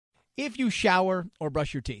If you shower or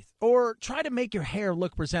brush your teeth or try to make your hair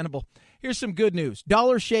look presentable, here's some good news.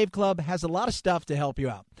 Dollar Shave Club has a lot of stuff to help you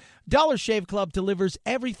out. Dollar Shave Club delivers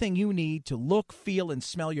everything you need to look, feel, and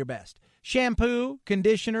smell your best. Shampoo,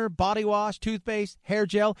 conditioner, body wash, toothpaste, hair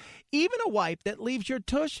gel, even a wipe that leaves your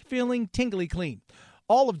tush feeling tingly clean.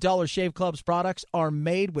 All of Dollar Shave Club's products are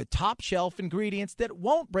made with top-shelf ingredients that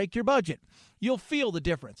won't break your budget. You'll feel the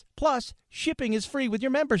difference. Plus, shipping is free with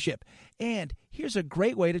your membership. And here's a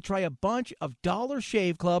great way to try a bunch of Dollar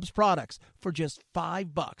Shave Club's products for just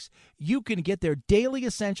 $5. You can get their Daily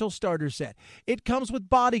Essential Starter Set. It comes with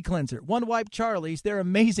Body Cleanser, One Wipe Charlie's, their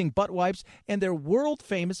amazing butt wipes, and their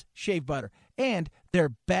world-famous shave butter. And their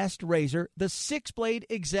best razor, the 6-Blade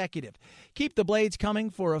Executive. Keep the blades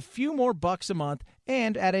coming for a few more bucks a month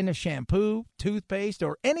and add in a shampoo, toothpaste,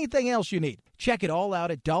 or anything else you need. Check it all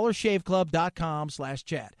out at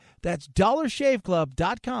dollarshaveclub.com/Chad. That's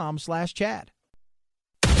dollarshaveclub.com/Chad.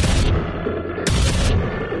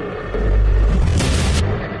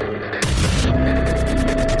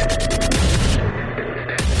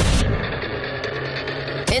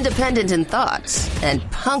 Independent in thoughts and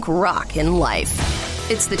punk rock in life.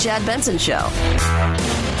 It's the Chad Benson Show.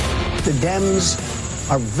 The Dems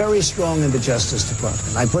are very strong in the Justice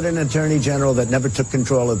Department. I put an attorney general that never took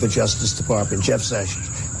control of the Justice Department, Jeff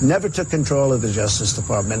Sessions. Never took control of the Justice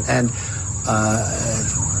Department. And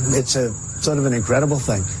it's a sort of an incredible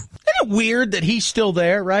thing. Isn't it weird that he's still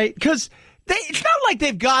there, right? Because it's not like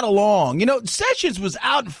they've got along. You know, Sessions was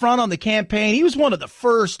out in front on the campaign. He was one of the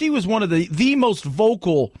first. He was one of the most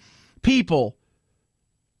vocal people.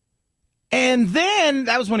 And then,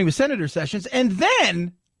 that was when he was Senator Sessions. And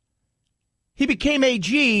then he became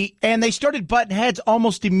AG, and they started butting heads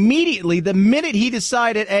almost immediately the minute he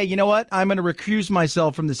decided, hey, you know what? I'm going to recuse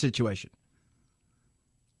myself from the situation.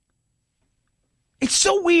 It's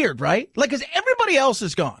so weird, right? Like, because everybody else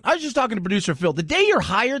is gone. I was just talking to producer Phil. The day you're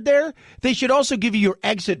hired there, they should also give you your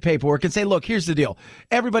exit paperwork and say, look, here's the deal.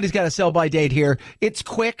 Everybody's got a sell-by date here. It's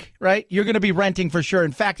quick, right? You're going to be renting for sure.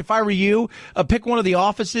 In fact, if I were you, pick one of the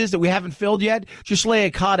offices that we haven't filled yet. Just lay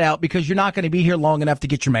a cot out because you're not going to be here long enough to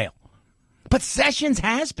get your mail. But Sessions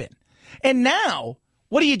has been. And now,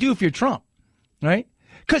 what do you do if you're Trump, right?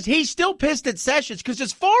 Because he's still pissed at Sessions because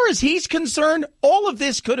as far as he's concerned, all of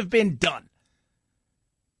this could have been done.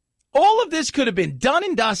 All of this could have been done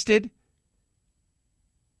and dusted.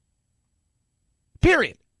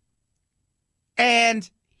 Period. And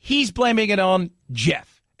he's blaming it on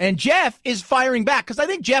Jeff. And Jeff is firing back because I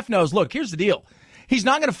think Jeff knows, look, here's the deal. He's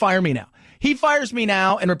not going to fire me now. He fires me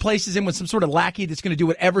now and replaces him with some sort of lackey that's going to do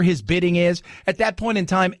whatever his bidding is. At that point in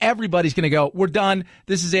time, everybody's going to go, we're done.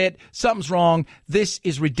 This is it. Something's wrong. This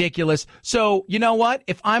is ridiculous. So you know what?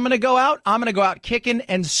 If I'm going to go out, I'm going to go out kicking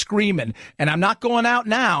and screaming. And I'm not going out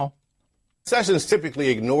now. Sessions typically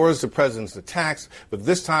ignores the president's attacks, but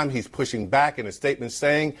this time he's pushing back in a statement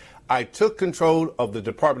saying, I took control of the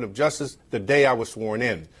Department of Justice the day I was sworn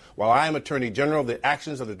in. While I am Attorney General, the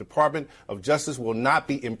actions of the Department of Justice will not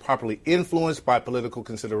be improperly influenced by political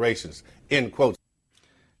considerations. End quote.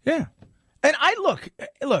 Yeah. And look,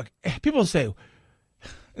 people say,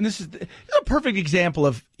 and this is a perfect example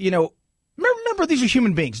of, remember these are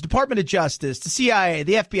human beings. Department of Justice, the CIA,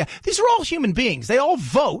 the FBI. These are all human beings. They all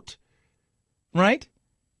vote. Right?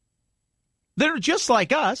 They're just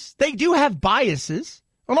like us. They do have biases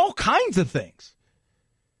on all kinds of things.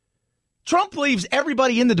 Trump believes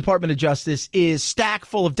everybody in the Department of Justice is stacked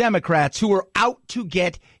full of Democrats who are out to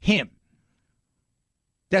get him.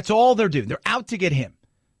 That's all they're doing. They're out to get him.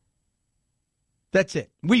 That's it.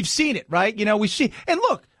 We've seen it, right? We've seen. And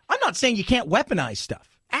look, I'm not saying you can't weaponize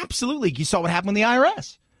stuff. Absolutely. You saw what happened with the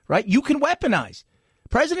IRS, right? You can weaponize.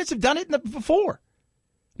 Presidents have done it before.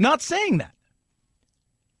 Not saying that.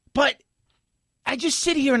 But I just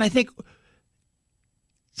sit here and I think,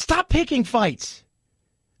 stop picking fights.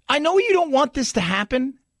 I know you don't want this to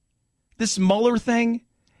happen, this Mueller thing.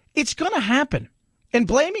 It's going to happen. And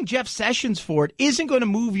blaming Jeff Sessions for it isn't going to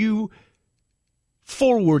move you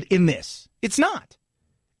forward in this. It's not.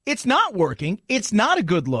 It's not working. It's not a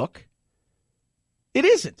good look. It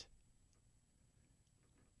isn't.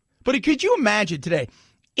 But could you imagine today,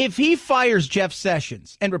 if he fires Jeff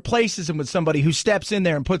Sessions and replaces him with somebody who steps in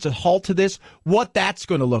there and puts a halt to this, what that's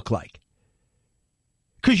going to look like?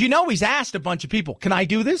 Because he's asked a bunch of people, can I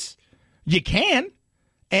do this? You can.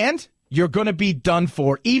 And you're going to be done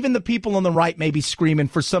for. Even the people on the right may be screaming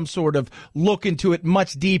for some sort of look into it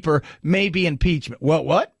much deeper, maybe impeachment.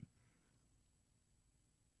 What?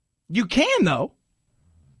 You can, though.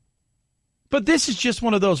 But this is just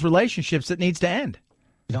one of those relationships that needs to end.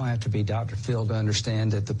 You don't have to be Dr. Phil to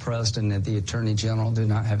understand that the president and the attorney general do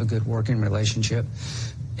not have a good working relationship.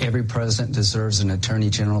 Every president deserves an attorney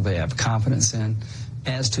general they have confidence in.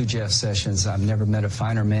 As to Jeff Sessions, I've never met a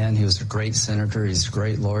finer man. He was a great senator. He's a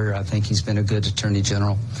great lawyer. I think he's been a good attorney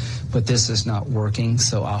general. But this is not working,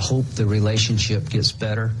 so I hope the relationship gets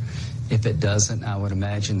better. If it doesn't, I would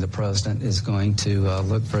imagine the president is going to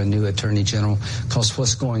look for a new attorney general, because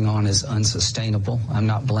what's going on is unsustainable. I'm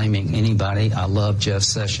not blaming anybody. I love Jeff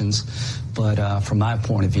Sessions. But from my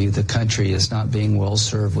point of view, the country is not being well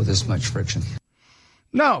served with this much friction.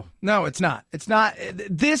 No, it's not. It's not.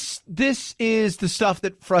 This is the stuff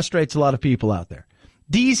that frustrates a lot of people out there.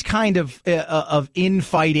 These kind of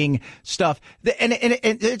infighting stuff. And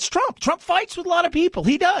it's Trump. Trump fights with a lot of people.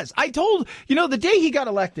 He does. I told, the day he got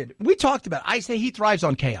elected, we talked about it. I say he thrives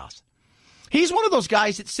on chaos. He's one of those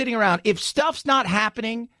guys that's sitting around. If stuff's not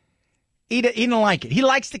happening, he don't like it. He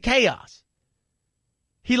likes the chaos.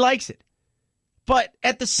 He likes it. But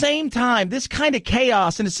at the same time, this kind of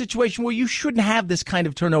chaos in a situation where you shouldn't have this kind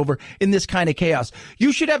of turnover in this kind of chaos.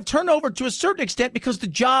 You should have turnover to a certain extent because the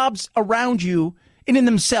jobs around you and in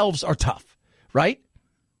themselves are tough, right?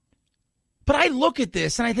 But I look at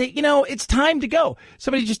this and I think, it's time to go.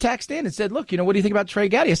 Somebody just texted in and said, look, what do you think about Trey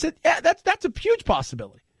Gowdy? I said, yeah, that's a huge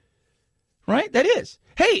possibility, right? That is.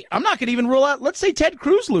 Hey, I'm not going to even rule out, let's say Ted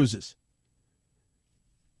Cruz loses.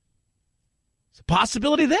 It's a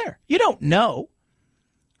possibility there. You don't know.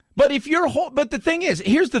 But but the thing is,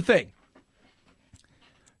 here's the thing.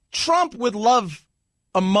 Trump would love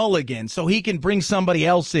a mulligan so he can bring somebody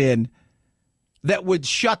else in that would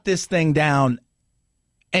shut this thing down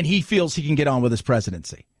and he feels he can get on with his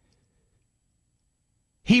presidency.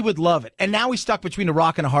 He would love it. And now he's stuck between a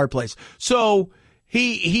rock and a hard place. So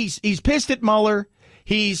he's pissed at Mueller.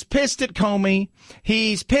 He's pissed at Comey.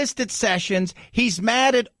 He's pissed at Sessions. He's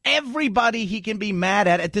mad at everybody he can be mad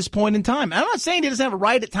at this point in time. I'm not saying he doesn't have a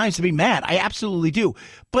right at times to be mad. I absolutely do.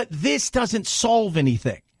 But this doesn't solve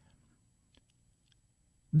anything.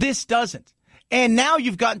 This doesn't. And now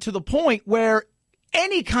you've gotten to the point where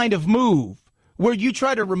any kind of move where you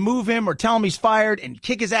try to remove him or tell him he's fired and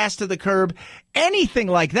kick his ass to the curb, anything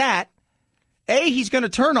like that, A, he's going to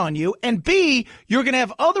turn on you, and B, you're going to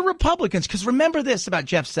have other Republicans. Because remember this about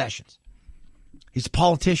Jeff Sessions. He's a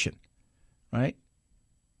politician, right?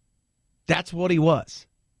 That's what he was.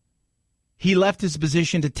 He left his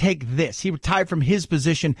position to take this. He retired from his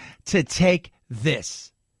position to take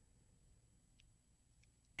this.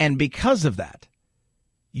 And because of that,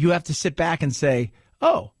 you have to sit back and say,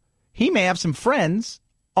 oh, he may have some friends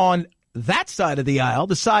on that side of the aisle,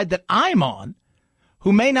 the side that I'm on,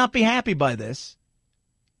 who may not be happy by this.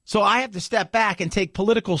 So I have to step back and take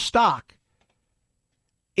political stock.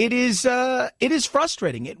 It is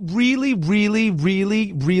frustrating. It really, really,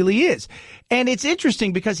 really, really is. And it's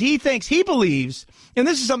interesting because he believes, and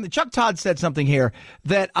this is something, Chuck Todd said something here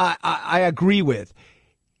that I agree with.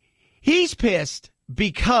 He's pissed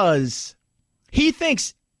because he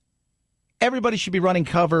thinks everybody should be running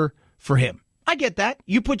cover for him. I get that.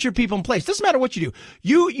 You put your people in place. Doesn't matter what you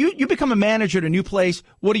do. You become a manager at a new place.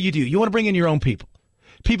 What do? You want to bring in your own people.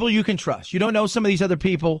 People you can trust. You don't know some of these other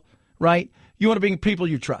people, right? You want to bring people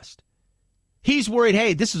you trust. He's worried,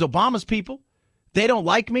 hey, this is Obama's people. They don't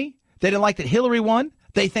like me. They didn't like that Hillary won.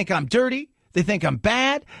 They think I'm dirty. They think I'm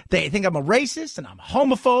bad. They think I'm a racist and I'm a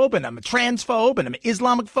homophobe and I'm a transphobe and I'm an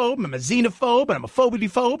Islamic phobe and I'm a xenophobe and I'm a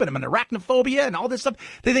phobophobe and I'm an arachnophobia and all this stuff.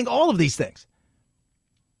 They think all of these things.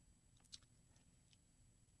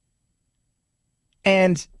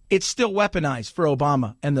 And it's still weaponized for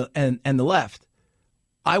Obama and the left.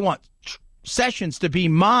 I want Sessions to be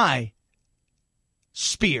my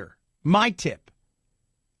spear, my tip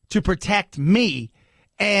to protect me.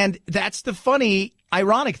 And that's the funny,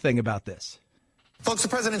 ironic thing about this. Folks, the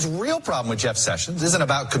president's real problem with Jeff Sessions isn't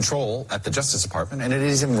about control at the Justice Department, and it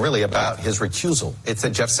isn't really about his recusal. It's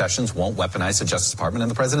that Jeff Sessions won't weaponize the Justice Department in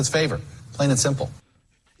the president's favor. Plain and simple.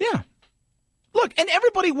 Yeah. Look, and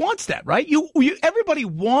everybody wants that, right? Everybody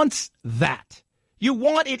wants that. You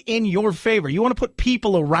want it in your favor. You want to put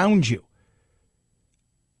people around you.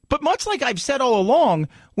 But much like I've said all along,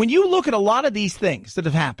 when you look at a lot of these things that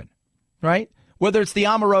have happened, right? Whether it's the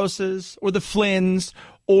Omarosas or the Flynns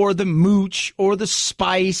or the Mooch or the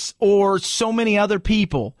Spice or so many other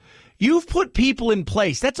people, you've put people in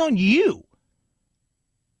place. That's on you.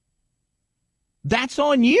 That's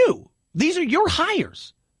on you. These are your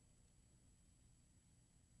hires.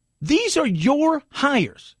 These are your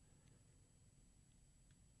hires.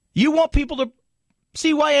 You want people to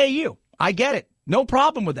CYA you. I get it. No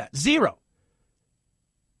problem with that. Zero.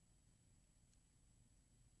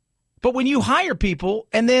 But when you hire people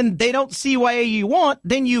and then they don't see what you want,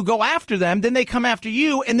 then you go after them, then they come after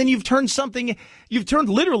you, and then you've turned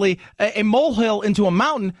literally a molehill into a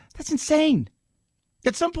mountain. That's insane.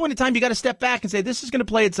 At some point in time, you got to step back and say, this is going to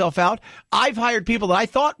play itself out. I've hired people that I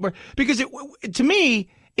thought were, because to me,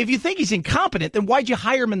 if you think he's incompetent, then why'd you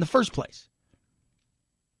hire him in the first place?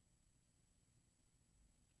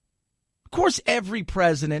 Of course, every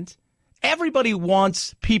president, everybody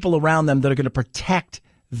wants people around them that are going to protect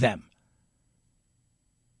them.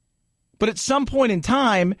 But at some point in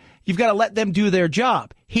time, you've got to let them do their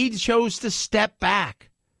job. He chose to step back,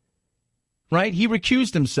 right? He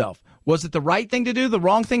recused himself. Was it the right thing to do, the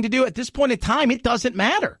wrong thing to do? At this point in time, it doesn't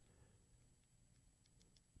matter.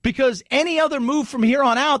 Because any other move from here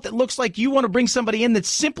on out that looks like you want to bring somebody in that's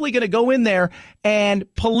simply going to go in there and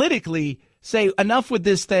politically say, enough with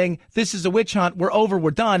this thing, this is a witch hunt, we're over, we're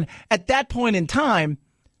done. At that point in time,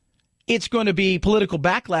 it's going to be political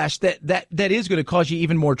backlash that is going to cause you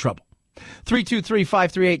even more trouble.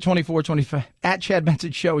 323-538-2425. At Chad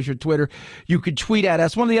Benson Show is your Twitter. You could tweet at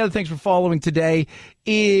us. One of the other things we're following today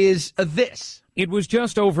is this. It was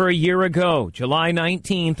just over a year ago, July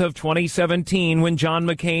 19th of 2017, when John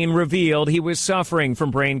McCain revealed he was suffering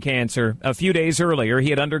from brain cancer. A few days earlier, he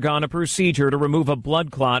had undergone a procedure to remove a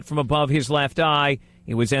blood clot from above his left eye.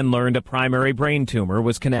 It was then learned a primary brain tumor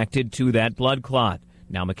was connected to that blood clot.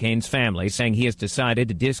 Now McCain's family saying he has decided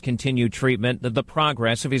to discontinue treatment, that the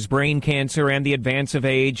progress of his brain cancer and the advance of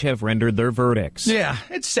age have rendered their verdicts. Yeah,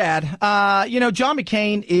 it's sad. John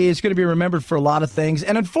McCain is going to be remembered for a lot of things.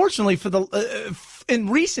 And unfortunately, for in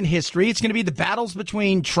recent history, it's going to be the battles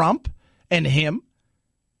between Trump and him,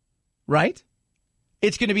 right?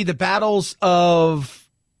 It's going to be the battles of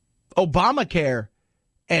Obamacare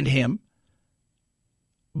and him.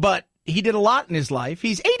 But he did a lot in his life.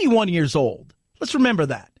 He's 81 years old. Let's remember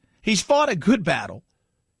that. He's fought a good battle.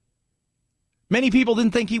 Many people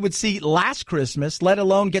didn't think he would see last Christmas, let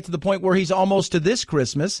alone get to the point where he's almost to this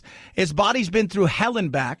Christmas. His body's been through hell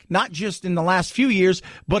and back, not just in the last few years,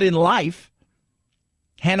 but in life.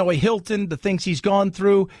 Hanoi Hilton, the things he's gone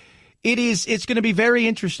through. It's going to be very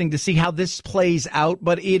interesting to see how this plays out,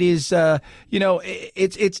 but it is,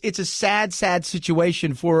 it's a sad, sad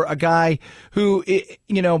situation for a guy who,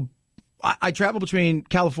 I travel between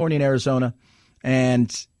California and Arizona.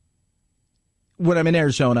 And when I'm in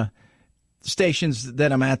Arizona, stations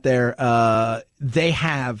that I'm at there, they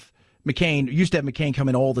have McCain, used to have McCain come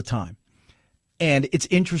in all the time. And it's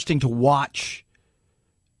interesting to watch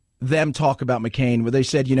them talk about McCain, where they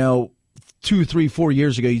said, 2, 3, 4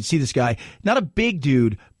 years ago, you'd see this guy, not a big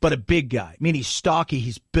dude, but a big guy. I mean, he's stocky,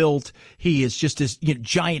 he's built, he is just this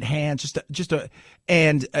giant hands,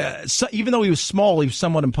 even though he was small, he was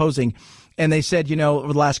somewhat imposing. And they said,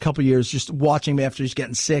 over the last couple of years, just watching him after he's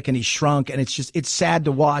getting sick and he's shrunk, and it's sad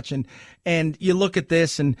to watch. And you look at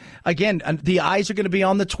this, and again, the eyes are going to be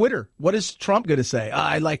on the Twitter. What is Trump going to say?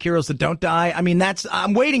 I like heroes that don't die. I mean,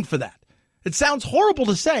 I'm waiting for that. It sounds horrible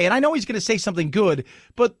to say, and I know he's going to say something good,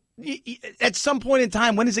 but at some point in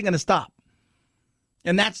time, when is it going to stop?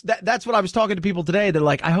 And that's what I was talking to people today. They're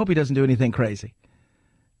like, I hope he doesn't do anything crazy.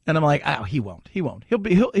 And I'm like, oh, he won't. He'll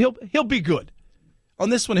be good. On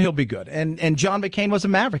this one, he'll be good. And John McCain was a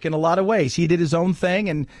maverick in a lot of ways. He did his own thing,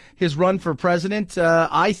 and his run for president,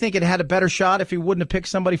 I think it had a better shot if he wouldn't have picked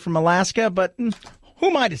somebody from Alaska, but who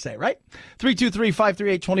am I to say, right?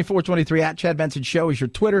 323-538-2423 at Chad Benson Show is your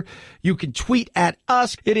Twitter. You can tweet at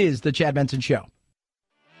us. It is the Chad Benson Show.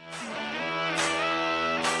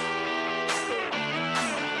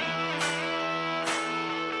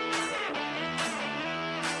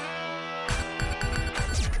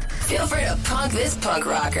 Feel free to punk this punk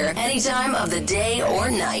rocker anytime of the day or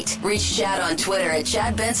night. Reach Chad on Twitter at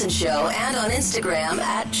Chad Benson Show and on Instagram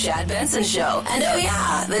at Chad Benson Show. And oh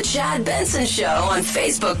yeah, the Chad Benson Show on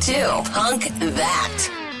Facebook too. Punk that.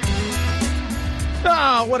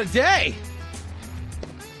 Oh, what a day.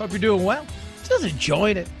 Hope you're doing well. Just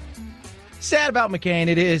enjoying it. Sad about McCain.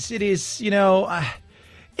 It is,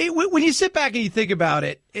 when you sit back and you think about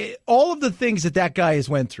it, all of the things that guy has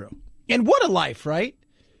went through. And what a life, right?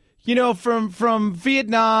 From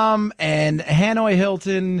Vietnam and Hanoi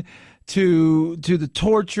Hilton to the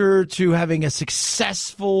torture, to having a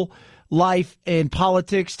successful life in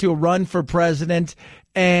politics, to a run for president,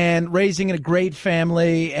 and raising a great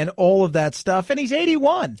family and all of that stuff. And he's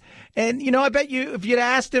 81. And, I bet you if you'd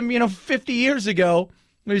asked him, 50 years ago,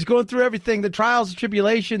 when he's going through everything, the trials and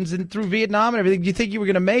tribulations and through Vietnam and everything, do you think you were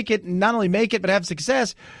going to make it, and not only make it, but have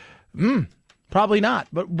success? Probably not,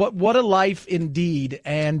 but what a life indeed.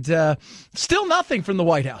 And still nothing from the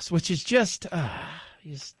White House, which is just, I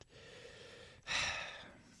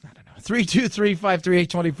don't know.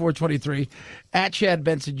 323-538-2423. At Chad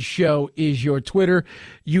Benson Show is your Twitter.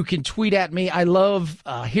 You can tweet at me. I love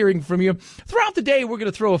hearing from you. Throughout the day, we're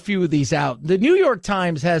going to throw a few of these out. The New York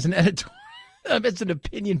Times has an editorial. It's an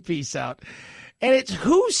opinion piece out. And it's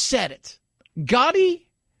who said it, Gotti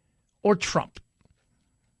or Trump?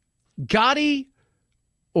 Gotti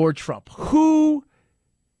or Trump? Who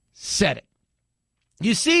said it?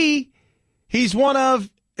 You see, he's one of,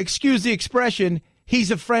 excuse the expression, he's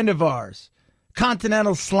a friend of ours.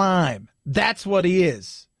 Continental slime. That's what he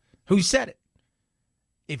is. Who said it?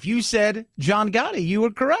 If you said John Gotti, you were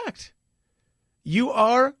correct. You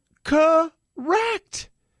are correct.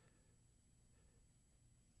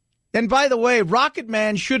 And by the way, Rocket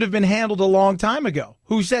Man should have been handled a long time ago.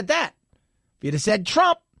 Who said that? If you'd have said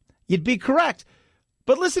Trump, you'd be correct.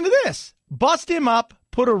 But listen to this. Bust him up,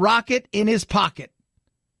 put a rocket in his pocket.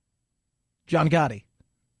 John Gotti.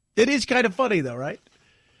 It is kind of funny, though, right?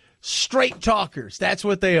 Straight talkers. That's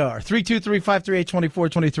what they are.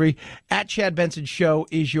 323-538-2423. At Chad Benson Show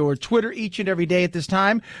is your Twitter each and every day at this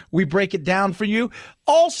time. We break it down for you.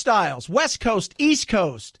 All styles. West Coast, East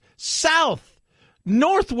Coast, South,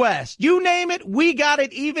 Northwest, you name it, we got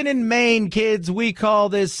it. Even in Maine, kids, we call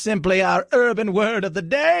this simply our urban word of the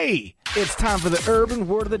day. It's time for the urban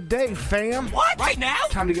word of the day, fam. What? Right now?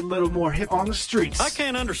 Time to get a little more hip on the streets. I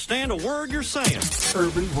can't understand a word you're saying.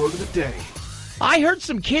 Urban word of the day. I heard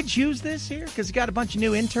some kids use this here because you got a bunch of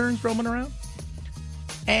new interns roaming around.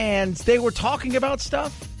 And they were talking about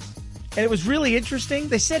stuff. And it was really interesting.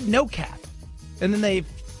 They said no cap. And then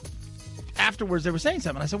afterwards, they were saying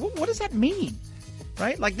something. I said, well, what does that mean?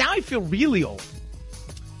 Right? Like, now I feel really old.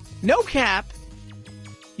 No cap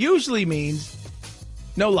usually means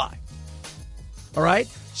no lie. All right?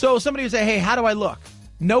 So somebody would say, hey, how do I look?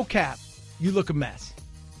 No cap. You look a mess.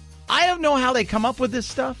 I don't know how they come up with this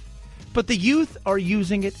stuff, but the youth are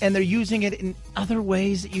using it, and they're using it in other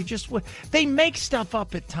ways that you just would. They make stuff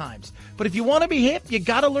up at times. But if you want to be hip, you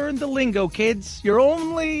got to learn the lingo, kids. You're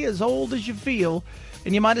only as old as you feel,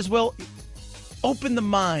 and you might as well open the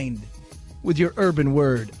mind with your urban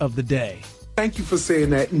word of the day. Thank you for saying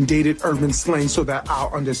that in dated urban slang so that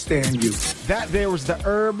I'll understand you. That there was the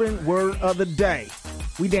urban word of the day.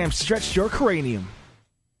 We damn stretched your cranium.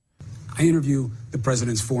 I interviewed the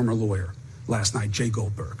president's former lawyer last night, Jay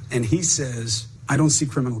Goldberg, and he says, I don't see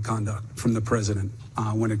criminal conduct from the president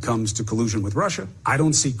when it comes to collusion with Russia. I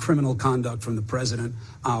don't see criminal conduct from the president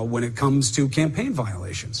when it comes to campaign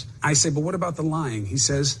violations. I say, but what about the lying? He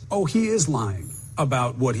says, oh, he is lying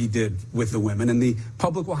about what he did with the women, and the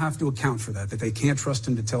public will have to account for that they can't trust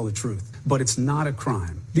him to tell the truth. But it's not a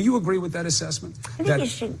crime. Do you agree with that assessment? I think you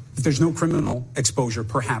should. There's no criminal exposure,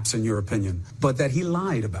 perhaps, in your opinion, but that he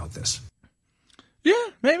lied about this. Yeah,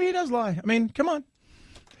 maybe he does lie. I mean, come on.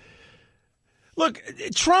 Look,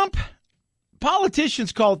 Trump,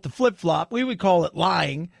 politicians call it the flip-flop. We would call it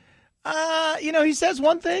lying. He says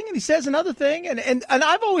one thing and he says another thing. And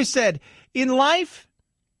I've always said, in life,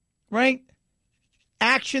 right,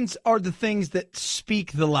 actions are the things that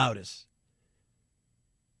speak the loudest.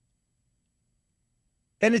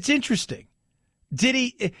 And it's interesting. Did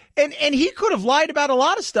he? And he could have lied about a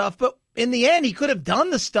lot of stuff, but in the end, he could have done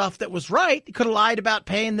the stuff that was right. He could have lied about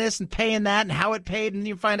paying this and paying that and how it paid. And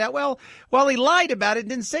you find out, well, while he lied about it and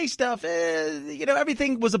didn't say stuff,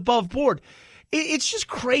 everything was above board. It's just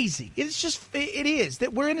crazy. It is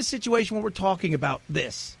that we're in a situation where we're talking about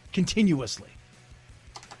this continuously.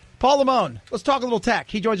 Paul Limon, let's talk a little tech.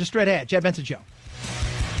 He joins us straight ahead. Chad Benson Show.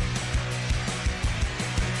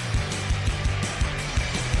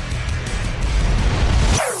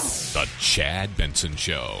 The Chad Benson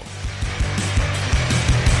Show.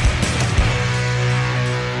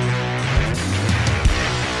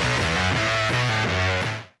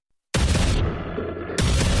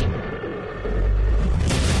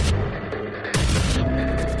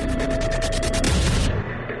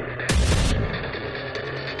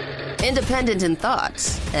 Independent in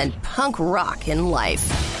thoughts and punk rock in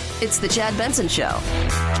life. It's the Chad Benson Show.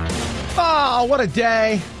 Oh, what a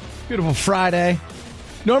day. Beautiful Friday.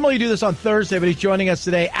 Normally you do this on Thursday, but he's joining us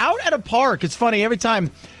today out at a park. It's funny, every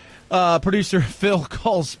time producer Phil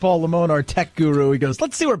calls Paul Limon, our tech guru, he goes,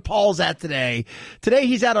 let's see where Paul's at today. Today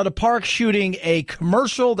he's out at a park shooting a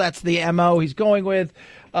commercial. That's the MO he's going with.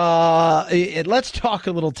 Let's talk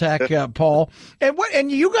a little tech, Paul.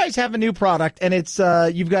 And you guys have a new product, and it's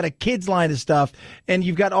you've got a kids line of stuff, and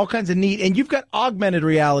you've got all kinds of neat, and you've got augmented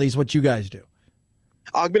reality is what you guys do.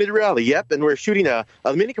 Augmented reality, yep. And we're shooting a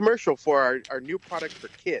mini commercial for our new product for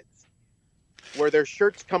kids, where their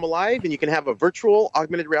shirts come alive and you can have a virtual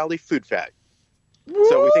augmented reality food fad. Woo!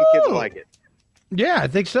 So we think kids will like it. Yeah, I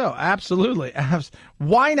think so. Absolutely.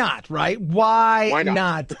 Why not, right? Why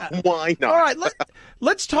not? Why not? All right,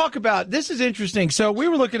 let's talk about, this is interesting. So we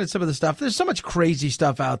were looking at some of the stuff. There's so much crazy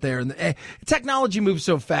stuff out there, and technology moves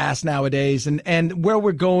so fast nowadays, and where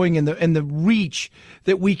we're going and the reach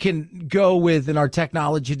that we can go with in our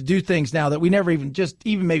technology to do things now that we never even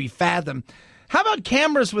maybe fathom. How about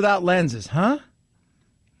cameras without lenses, huh?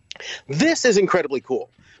 This is incredibly cool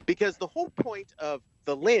because the whole point of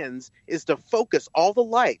the lens is to focus all the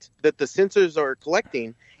light that the sensors are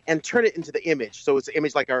collecting and turn it into the image. So it's an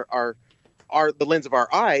image like the lens of our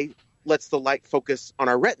eye lets the light focus on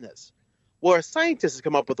our retinas. Well, our scientists have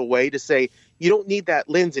come up with a way to say, you don't need that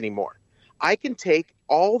lens anymore. I can take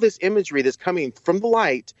all this imagery that's coming from the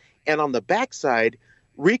light and on the backside,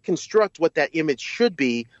 reconstruct what that image should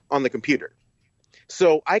be on the computer.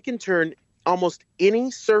 So I can turn almost any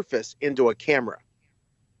surface into a camera,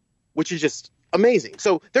 which is just amazing.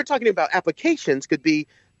 So they're talking about applications could be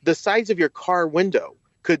the size of your car window,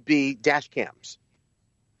 could be dash cams.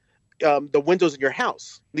 The windows in your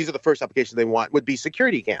house, these are the first applications they want, would be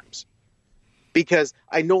security cams. Because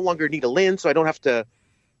I no longer need a lens, so I don't have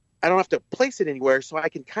to place it anywhere, so I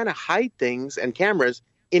can kind of hide things and cameras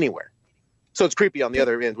anywhere. So it's creepy on the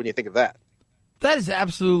other end when you think of that. That is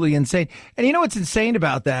absolutely insane. And you know what's insane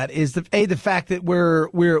about that is the fact that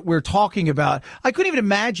we're talking about, I couldn't even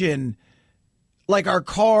imagine like our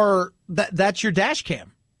car, that's your dash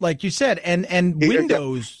cam, like you said, and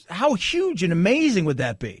windows. How huge and amazing would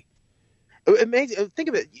that be? Amazing. Think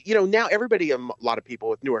of it. You know, now everybody, a lot of people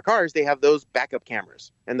with newer cars, they have those backup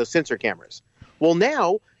cameras and those sensor cameras. Well,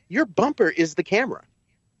 now your bumper is the camera.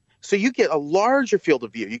 So you get a larger field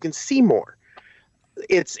of view. You can see more.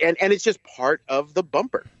 It's just part of the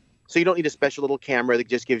bumper. So you don't need a special little camera that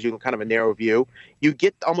just gives you kind of a narrow view. You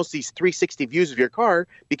get almost these 360 views of your car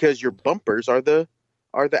because your bumpers are the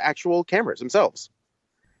actual cameras themselves.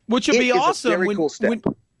 Which would be awesome. Very cool step.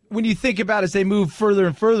 When you think about as they move further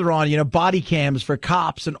and further on, you know, body cams for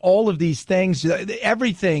cops and all of these things,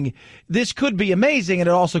 everything, this could be amazing, and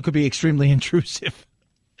it also could be extremely intrusive.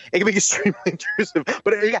 It can be extremely intrusive.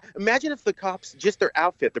 But yeah, imagine if the cops, just their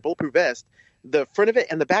outfit, their bulletproof vest, the front of it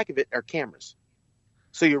and the back of it are cameras.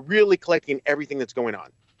 So you're really collecting everything that's going on.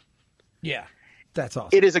 Yeah, that's awesome.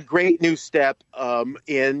 It is a great new step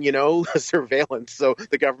in, surveillance. So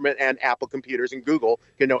the government and Apple computers and Google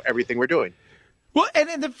can know everything we're doing. Well,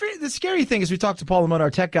 and the scary thing is we talked to Paul Limon,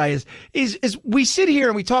 our tech guy, is we sit here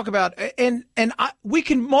and we talk about we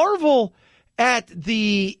can marvel at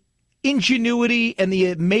the ingenuity and the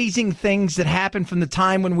amazing things that happened from the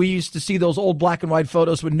time when we used to see those old black and white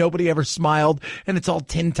photos when nobody ever smiled and it's all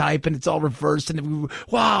tintype and it's all reversed and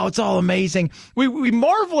wow, it's all amazing. We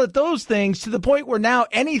marvel at those things to the point where now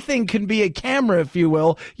anything can be a camera, if you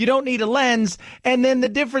will. You don't need a lens. And then the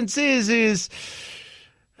difference is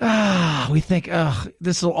we think,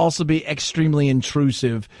 this will also be extremely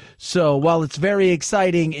intrusive. So while it's very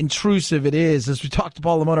exciting, intrusive it is, as we talked to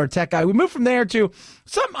Paul Limon, our tech guy. We move from there to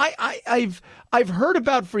something I've heard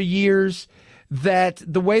about for years, that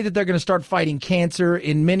the way that they're going to start fighting cancer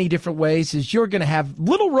in many different ways is you're going to have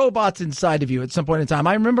little robots inside of you at some point in time.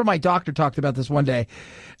 I remember my doctor talked about this one day.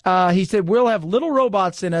 He said, we'll have little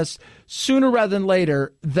robots in us sooner rather than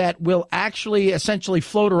later that will actually essentially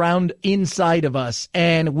float around inside of us.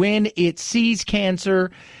 And when it sees cancer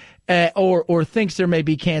or thinks there may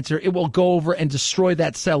be cancer, it will go over and destroy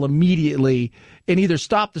that cell immediately and either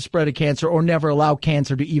stop the spread of cancer or never allow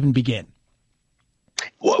cancer to even begin.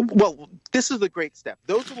 Well, this is the great step.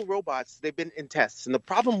 Those little robots, they've been in tests. And the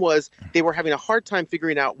problem was they were having a hard time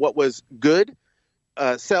figuring out what was good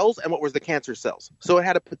cells and what was the cancer cells. So it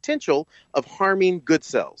had a potential of harming good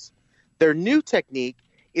cells. Their new technique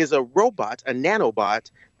is a robot, a nanobot,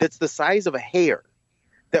 that's the size of a hair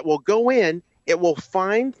that will go in. It will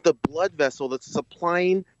find the blood vessel that's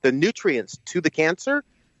supplying the nutrients to the cancer,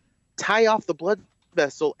 tie off the blood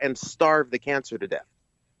vessel, and starve the cancer to death.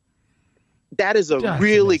 That is a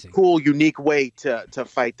really cool, unique way to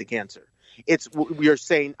fight the cancer. You're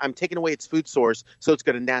saying, I'm taking away its food source, so it's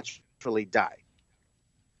going to naturally die.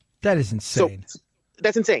 That is insane. So,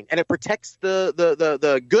 that's insane. And it protects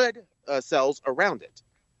the good cells around it.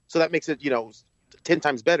 So that makes it, 10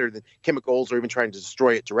 times better than chemicals or even trying to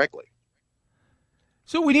destroy it directly.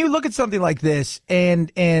 So when you look at something like this,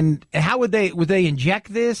 and how would they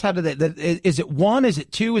inject this? How do they? Is it one? Is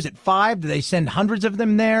it two? Is it five? Do they send hundreds of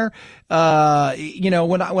them there? When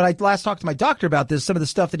I last talked to my doctor about this, some of the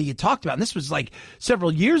stuff that he had talked about, and this was like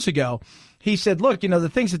several years ago, he said, look, the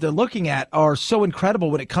things that they're looking at are so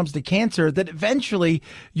incredible when it comes to cancer that eventually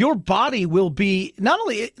your body will be not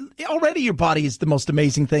only already your body is the most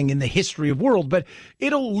amazing thing in the history of world, but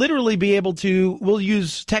it'll literally be able to, we'll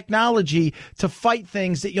use technology to fight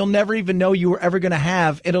things that you'll never even know you were ever going to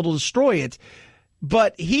have, and it'll destroy it.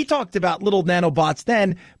 But he talked about little nanobots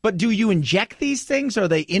then, but do you inject these things? Are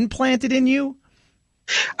they implanted in you?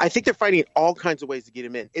 I think they're finding all kinds of ways to get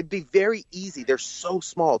them in. It'd be very easy. They're so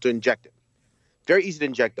small to inject them. Very easy to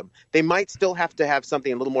inject them. They might still have to have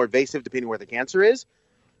something a little more invasive depending where the cancer is.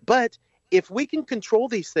 But if we can control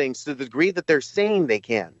these things to the degree that they're saying they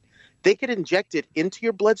could inject it into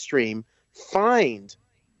your bloodstream, find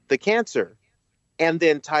the cancer, and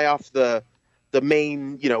then tie off the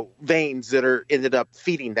main, veins that are ended up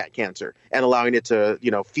feeding that cancer and allowing it to,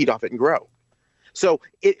 feed off it and grow. So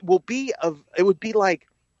it would be like,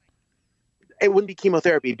 it wouldn't be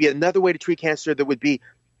chemotherapy. It'd be another way to treat cancer that would be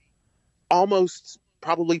almost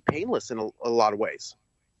probably painless in a lot of ways,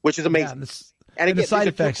 which is amazing. And again, the side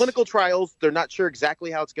effects. Clinical trials, they're not sure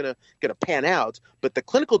exactly how it's going to pan out, but the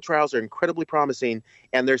clinical trials are incredibly promising,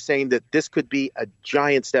 and they're saying that this could be a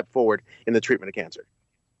giant step forward in the treatment of cancer.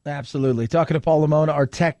 Absolutely. Talking to Paul Limon, our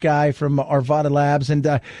tech guy from Arvada Labs. And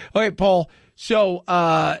all right, Paul, so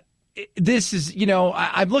this is,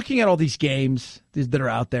 I'm looking at all these games that are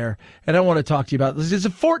out there, and I want to talk to you about this. The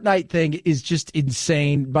Fortnite thing is just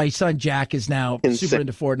insane. My son Jack is now super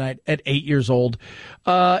into Fortnite at 8 years old.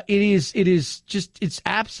 It's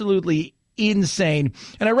absolutely insane.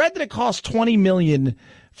 And I read that it costs $20 million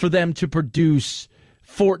for them to produce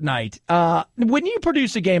Fortnite. When you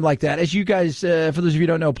produce a game like that, as you guys, for those of you who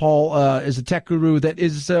don't know, Paul is a tech guru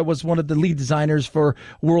that was one of the lead designers for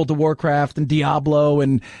World of Warcraft and Diablo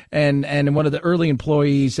and one of the early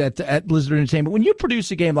employees at Blizzard Entertainment. When you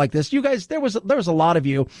produce a game like this, you guys, there was a lot of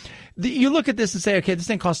you. You look at this and say, okay, this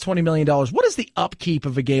thing costs $20 million. What is the upkeep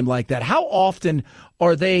of a game like that? How often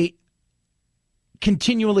are they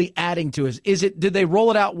continually adding to it? Did they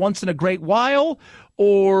roll it out once in a great while?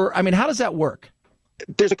 Or, how does that work?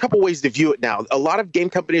 There's a couple ways to view it now. A lot of game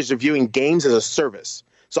companies are viewing games as a service.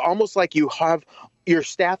 So almost like you have your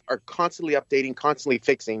staff are constantly updating, constantly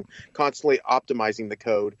fixing, constantly optimizing the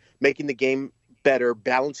code, making the game better,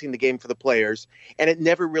 balancing the game for the players, and it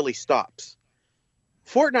never really stops.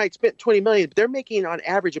 Fortnite spent $20 million, but they're making on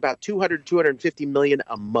average about $250 million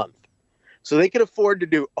a month. So they can afford to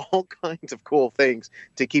do all kinds of cool things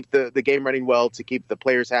to keep the game running well, to keep the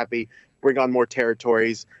players happy, bring on more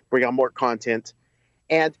territories, bring on more content.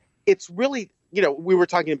 And it's really, we were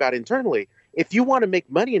talking about internally, if you want to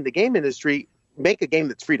make money in the game industry, make a game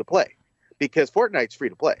that's free to play, because Fortnite's free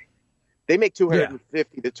to play. They make $250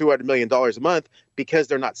 to $200 million a month because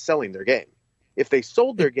they're not selling their game. If they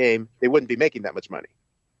sold their game, they wouldn't be making that much money.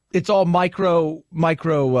 It's all micro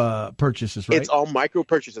purchases, right? It's all micro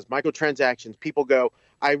purchases, microtransactions. People go,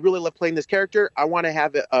 I really love playing this character. I want to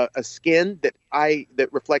have a skin that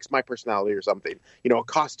reflects my personality or something, a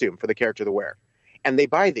costume for the character to wear. And they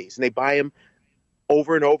buy these, and they buy them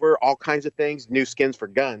over and over, all kinds of things, new skins for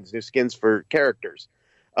guns, new skins for characters,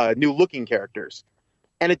 new looking characters.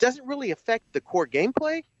 And it doesn't really affect the core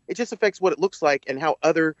gameplay. It just affects what it looks like and how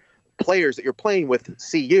other players that you're playing with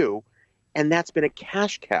see you. And that's been a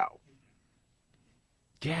cash cow.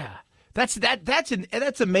 Yeah. That's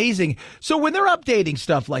amazing. So when they're updating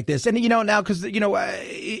stuff like this, and now because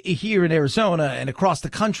here in Arizona and across the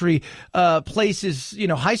country, places,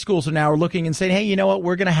 high schools are looking and saying, hey, you know what,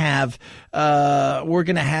 we're gonna have high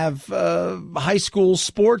school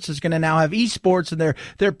sports is gonna now have esports, and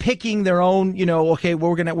they're picking their own, okay,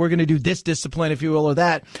 well, we're gonna do this discipline, if you will, or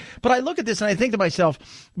that. But I look at this and I think to myself,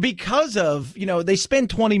 because of they spend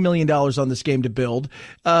 $20 million on this game to build,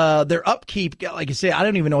 their upkeep, like I say, I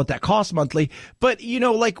don't even know what that costs monthly, but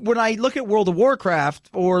like when I look at World of Warcraft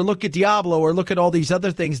or look at Diablo or look at all these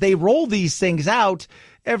other things, they roll these things out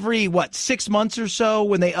every 6 months or so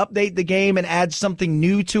when they update the game and add something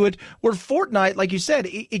new to it. Where Fortnite, like you said,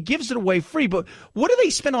 it gives it away free. But what do they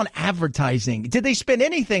spend on advertising? Did they spend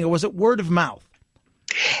anything, or was it word of mouth?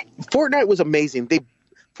 Fortnite was amazing.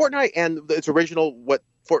 Fortnite and its original, what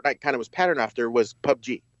Fortnite kind of was patterned after, was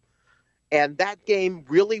PUBG. And that game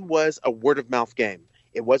really was a word of mouth game.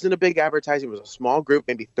 It wasn't a big advertising. It was a small group.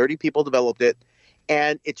 Maybe 30 people developed it,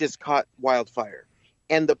 and it just caught wildfire.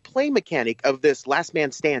 And the play mechanic of this last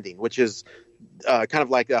man standing, which is kind of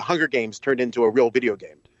like a Hunger Games turned into a real video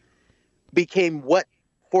game, became what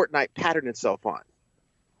Fortnite patterned itself on.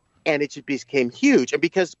 And it just became huge. And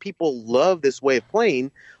because people love this way of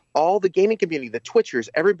playing, all the gaming community, the Twitchers,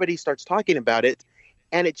 everybody starts talking about it.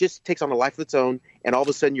 and it just takes on a life of its own, and all of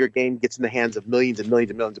a sudden your game gets in the hands of millions and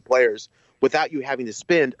millions and millions of players without you having to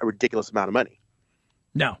spend a ridiculous amount of money.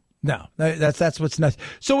 No, that's what's nuts.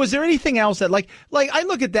 So is there anything else that like I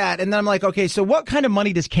look at that and then I'm like, okay, so what kind of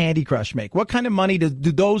money does Candy Crush make? What kind of money do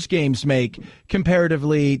those games make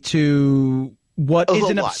comparatively to what is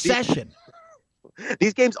an obsession?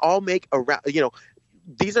 These games all make around,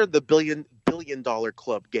 these are the billion dollar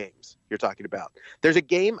club games you're talking about. There's a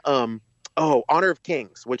game, Honor of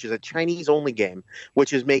Kings, which is a Chinese only game,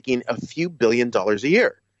 which is making a few $1 billion a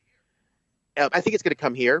year. I think it's going to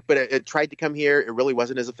come here, but it tried to come here. It really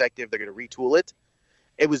wasn't as effective. They're going to retool it.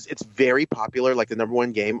 It's very popular, like the number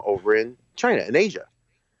one game over in China and Asia.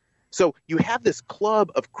 So you have this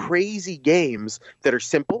club of crazy games that are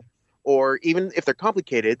simple, or even if they're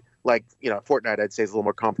complicated, like, Fortnite, I'd say is a little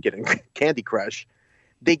more complicated than Candy Crush.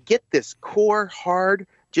 They get this core, hard,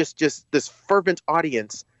 just this fervent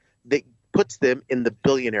audience that puts them in the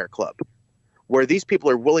billionaire club, where these people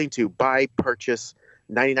are willing to buy, purchase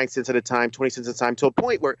 99 cents at a time, 20 cents at a time, to a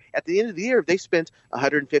point where at the end of the year, they spent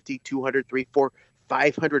 $150, $200, $300, $400,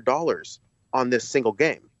 $500 on this single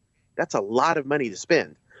game. That's a lot of money to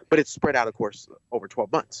spend, but it's spread out, of course, over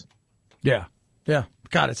 12 months. Yeah.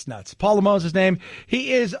 God, it's nuts. Paul Lemon's his name.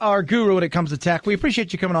 He is our guru when it comes to tech. We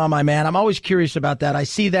appreciate you coming on, my man. I'm always curious about that. I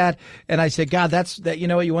see that and I say, God, that's that. You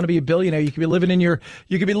know what? You want to be a billionaire. You could be living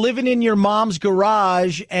in your mom's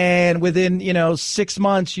garage, and within 6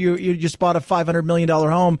 months, you just bought a $500 million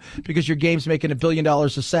home because your game's making $1 billion a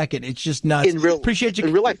second. It's just nuts. Appreciate you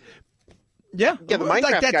in real life. Yeah, the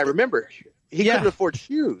Minecraft guy. Remember, he couldn't afford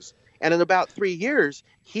shoes, and in about 3 years,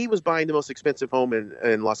 he was buying the most expensive home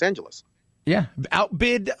in Los Angeles. Yeah,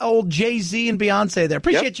 outbid old Jay-Z and Beyonce there.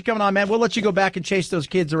 Appreciate you coming on, man. We'll let you go back and chase those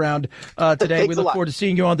kids around today. We look forward to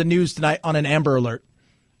seeing you on the news tonight on an Amber Alert.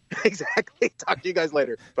 Exactly. Talk to you guys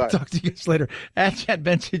later. Bye. Talk to you guys later. At Chad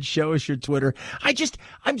Benson Show is your Twitter.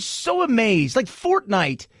 I'm so amazed. Like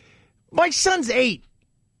Fortnite, my son's 8.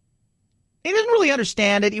 He doesn't really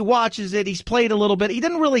understand it. He watches it. He's played a little bit. He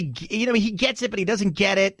doesn't really, he gets it, but he doesn't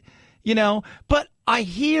get it, But I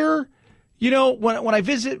hear... when I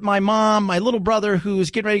visit my mom, my little brother, who is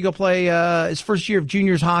getting ready to go play his first year of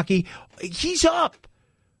juniors hockey, he's up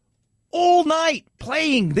all night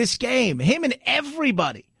playing this game, him and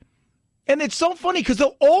everybody. And it's so funny because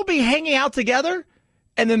they'll all be hanging out together,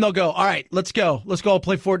 and then they'll go, all right, let's go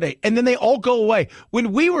play Fortnite. And then they all go away.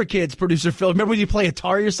 When we were kids, producer Phil, remember when you play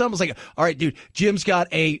Atari or something? It's like, all right, dude, Jim's got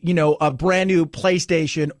a brand new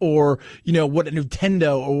PlayStation or, a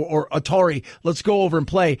Nintendo or Atari. Let's go over and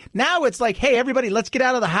play. Now it's like, hey, everybody, let's get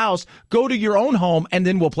out of the house, go to your own home, and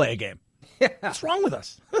then we'll play a game. Yeah. What's wrong with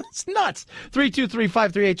us? It's nuts.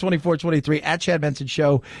 323-538-2423 at Chad Benson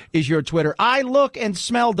Show is your Twitter. I look and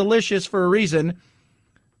smell delicious for a reason.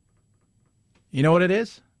 You know what it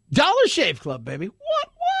is? Dollar Shave Club, baby. What?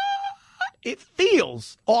 It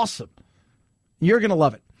feels awesome. You're going to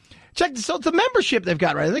love it. Check this. So it's a membership they've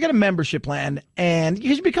got, right? They got a membership plan, and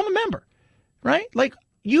you become a member, right? Like,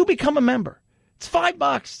 you become a member. It's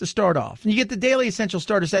 $5 to start off. And you get the Daily Essential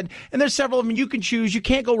Starter Set, and there's several of them you can choose. You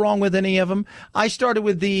can't go wrong with any of them. I started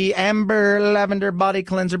with the Amber Lavender Body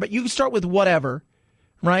Cleanser, but you can start with whatever,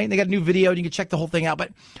 right? And they got a new video, and you can check the whole thing out.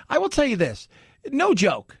 But I will tell you this. No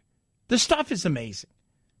joke. The stuff is amazing,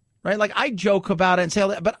 right? Like, I joke about it and say all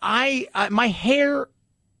that, but my hair,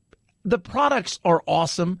 the products are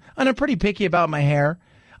awesome, and I'm pretty picky about my hair.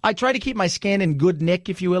 I try to keep my skin in good nick,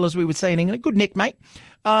 if you will, as we would say in England. Good nick, mate.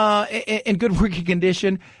 In good working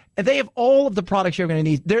condition. And they have all of the products you're going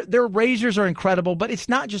to need. Their razors are incredible, but it's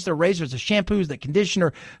not just the razors, the shampoos, the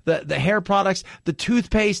conditioner, the hair products, the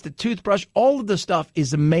toothpaste, the toothbrush. All of the stuff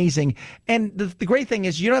is amazing. And the great thing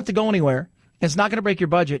is you don't have to go anywhere. It's not going to break your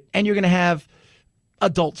budget, and you're going to have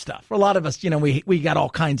adult stuff. For a lot of us, we got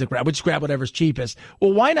all kinds of grab. We just grab whatever's cheapest.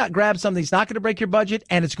 Well, why not grab something that's not going to break your budget,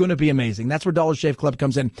 and it's going to be amazing? That's where Dollar Shave Club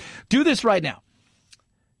comes in. Do this right now.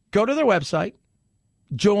 Go to their website,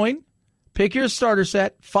 join, pick your starter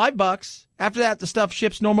set, $5. After that, the stuff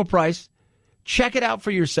ships normal price. Check it out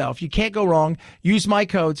for yourself. You can't go wrong. Use my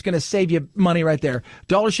code. It's going to save you money right there.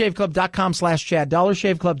 DollarShaveClub.com/Chad.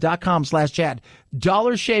 DollarShaveClub.com/Chad.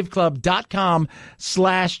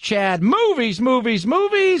 DollarShaveClub.com/Chad. Movies.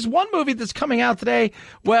 One movie that's coming out today.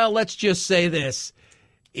 Well, let's just say this.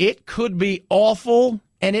 It could be awful,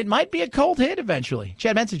 and it might be a cult hit eventually.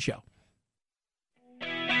 Chad Benson Show.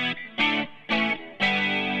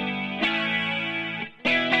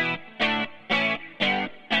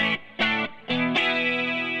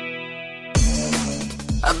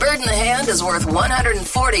 A bird in the hand is worth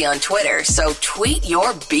 140 on Twitter, so tweet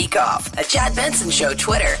your beak off at Chad Benson Show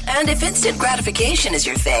Twitter. And if instant gratification is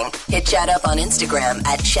your thing, hit Chad up on Instagram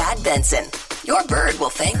at Chad Benson. Your bird will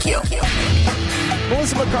thank you.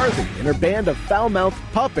 Melissa McCarthy and her band of foul-mouthed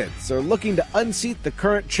puppets are looking to unseat the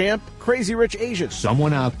current champ, Crazy Rich Asians.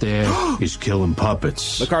 Someone out there is killing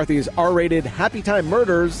puppets. McCarthy's R-rated Happy Time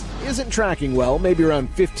Murders isn't tracking well, maybe around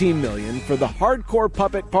 15 million, for the hardcore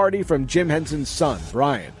puppet party from Jim Henson's son,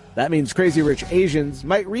 Brian. That means Crazy Rich Asians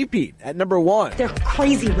might repeat at number 1. They're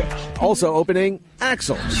crazy rich. Also opening,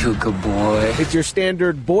 Axel. You good boy. It's your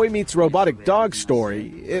standard boy meets robotic dog story.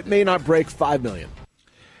 It may not break 5 million.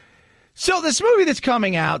 So this movie that's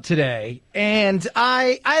coming out today, and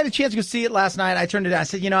I had a chance to go see it last night. I turned it down. I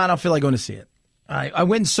said, I don't feel like going to see it. I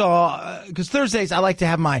went and saw, because Thursdays I like to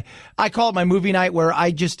have I call it my movie night, where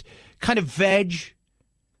I just kind of veg,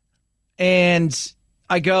 and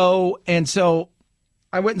I go, and so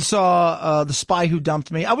I went and saw The Spy Who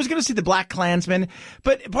Dumped Me. I was going to see The Black Klansman,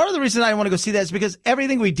 but part of the reason I want to go see that is because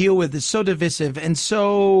everything we deal with is so divisive and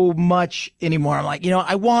so much anymore. I'm like,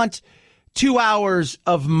 I want 2 hours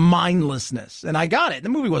of mindlessness, and I got it. The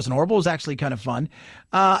movie wasn't horrible. It was actually kind of fun.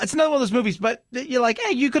 It's another one of those movies, but you're like,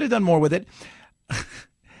 hey, you could have done more with it.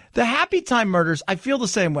 The Happy Time Murders, I feel the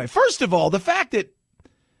same way. First of all, the fact that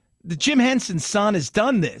the Jim Henson's son has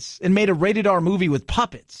done this and made a rated R movie with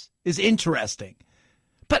puppets is interesting.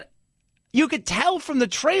 But you could tell from the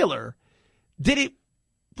trailer that it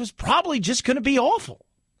was probably just going to be awful.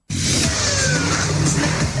 You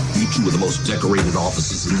two are the most decorated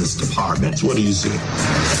officers in this department. What do you see?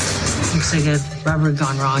 Looks like a robbery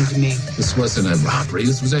gone wrong to me. This wasn't a robbery.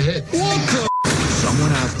 This was a hit. What the?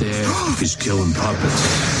 Someone out there is killing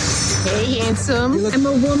puppets. Hey, handsome. I'm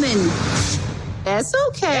a woman. That's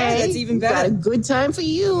okay. Yeah, that's even better. Got a good time for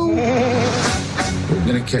you. We're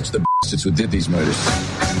going to catch the bastards who did these murders.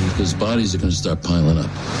 Those bodies are going to start piling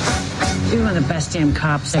up. You're one of the best damn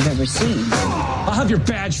cops I've ever seen. I'll have your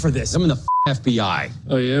badge for this. I'm in the FBI.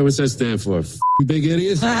 Oh, yeah? What's that stand for? Big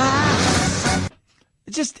idiot?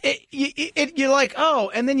 You're like,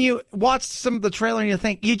 oh, and then you watch some of the trailer and you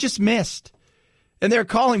think, you just missed. And they're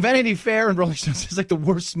calling Vanity Fair and Rolling Stones is like the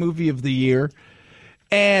worst movie of the year.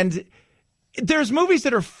 And there's movies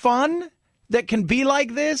that are fun that can be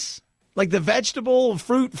like this, like the vegetable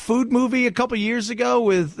fruit food movie a couple years ago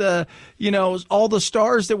with, all the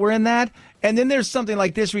stars that were in that. And then there's something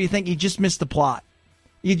like this where you think you just missed the plot.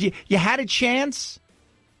 You had a chance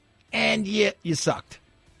and you sucked.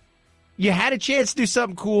 You had a chance to do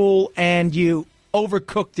something cool and you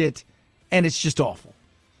overcooked it and it's just awful.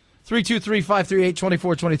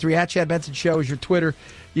 323-538-2423 at Chad Benson Show is your Twitter.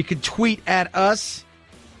 You can tweet at us.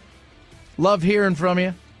 Love hearing from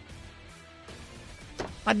you.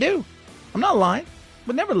 I do. I'm not lying.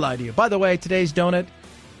 Would never lie to you. By the way, today's donut,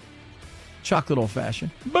 chocolate old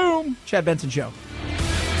fashioned. Boom. Chad Benson Show.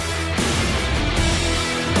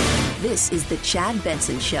 This is the Chad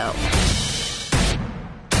Benson Show.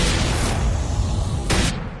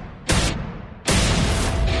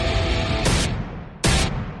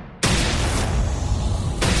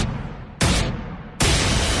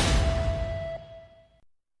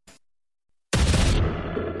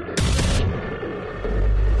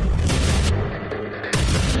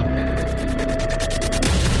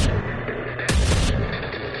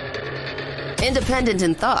 Independent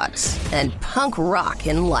in thoughts and punk rock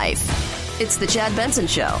in life. It's the Chad Benson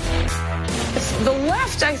Show. The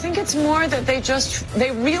left, I think it's more that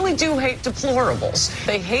they really do hate deplorables.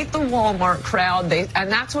 They hate the Walmart crowd,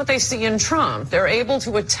 and that's what they see in Trump. They're able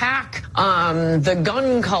to attack the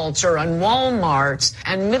gun culture and Walmart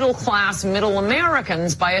and middle-class, middle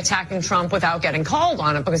Americans by attacking Trump without getting called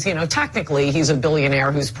on it because, technically he's a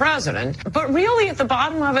billionaire who's president. But really, at the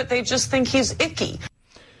bottom of it, they just think he's icky.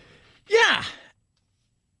 Yeah.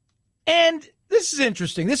 And this is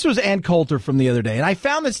interesting. This was Ann Coulter from the other day, and I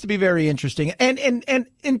found this to be very interesting. And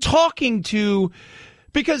in talking to,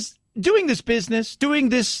 because doing this business, doing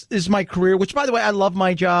this is my career, which, by the way, I love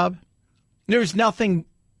my job. There's nothing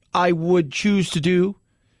I would choose to do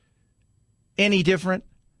any different.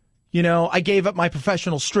 I gave up my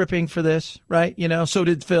professional stripping for this, right? So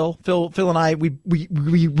did Phil. Phil and I, we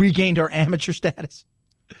regained our amateur status.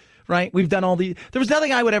 Right? We've done all these. There was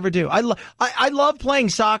nothing I would ever do. I love playing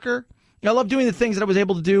soccer. I love doing the things that I was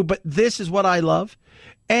able to do, but this is what I love.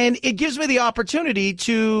 And it gives me the opportunity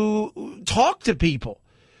to talk to people,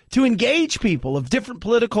 to engage people of different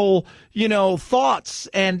political, thoughts.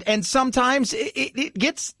 And sometimes it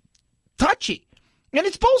gets touchy. And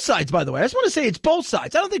it's both sides, by the way. I just want to say it's both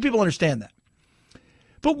sides. I don't think people understand that.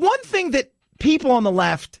 But one thing that people on the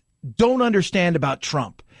left don't understand about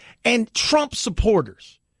Trump and Trump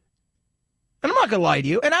supporters And I'm not going to lie to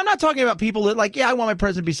you. And I'm not talking about people that like, yeah, I want my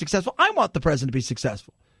president to be successful. I want the president to be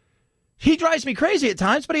successful. He drives me crazy at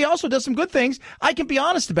times, but he also does some good things. I can be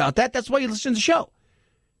honest about that. That's why you listen to the show.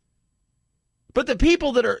 But the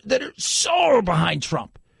people that are so behind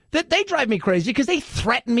Trump, that they drive me crazy because they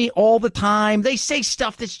threaten me all the time. They say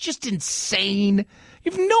stuff that's just insane.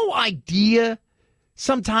 You have no idea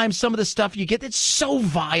sometimes some of the stuff you get that's so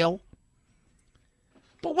vile.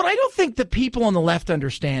 But what I don't think the people on the left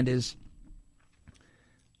understand is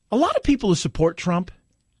a lot of people who support Trump,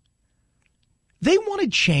 they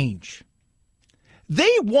wanted change.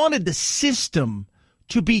 They wanted the system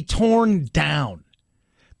to be torn down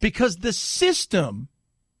because the system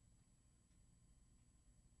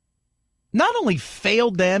not only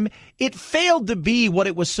failed them, it failed to be what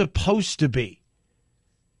it was supposed to be.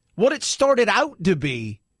 What it started out to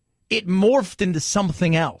be, it morphed into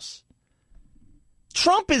something else.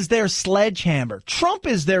 Trump is their sledgehammer. Trump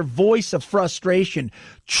is their voice of frustration.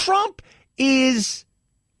 Trump is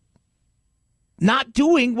not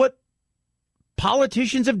doing what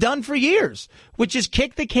politicians have done for years, which is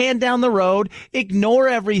kick the can down the road, ignore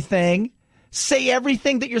everything, say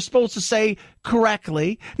everything that you're supposed to say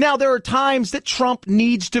correctly. Now, there are times that Trump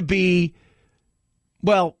needs to be,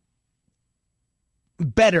 well,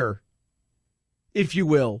 better, if you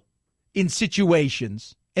will, in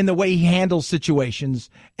situations, in the way he handles situations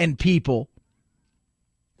and people.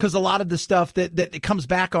 Because a lot of the stuff that comes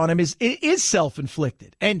back on him is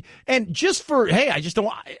self-inflicted. And just for, hey, I just don't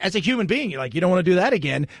want, as a human being, you're like, you don't want to do that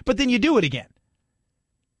again, but then you do it again.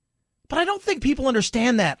 But I don't think people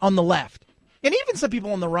understand that on the left. And even some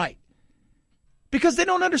people on the right. Because they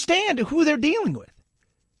don't understand who they're dealing with.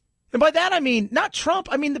 And by that, I mean, not Trump,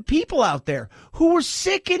 I mean the people out there who are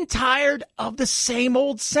sick and tired of the same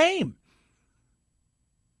old same.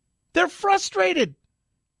 They're frustrated.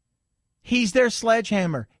 He's their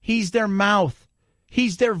sledgehammer. He's their mouth.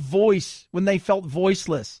 He's their voice when they felt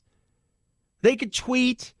voiceless. They could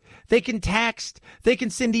tweet. They can text. They can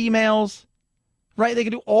send emails. Right? They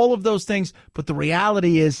can do all of those things. But the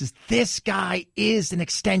reality is this guy is an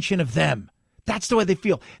extension of them. That's the way they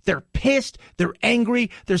feel. They're pissed. They're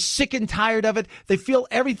angry. They're sick and tired of it. They feel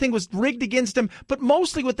everything was rigged against them. But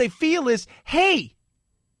mostly what they feel is, hey,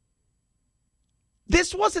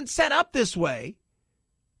 this wasn't set up this way.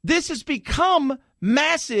 This has become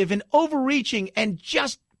massive and overreaching and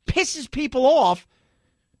just pisses people off.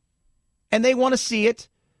 And they want to see it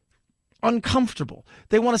uncomfortable.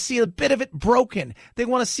 They want to see a bit of it broken. They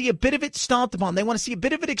want to see a bit of it stomped upon. They want to see a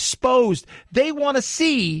bit of it exposed. They want to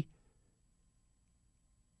see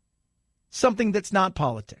something that's not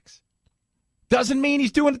politics. Doesn't mean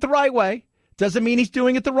he's doing it the right way. Doesn't mean he's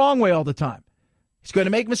doing it the wrong way all the time. He's going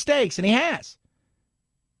to make mistakes, and he has.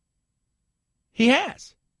 He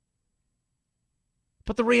has.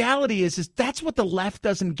 But the reality is that's what the left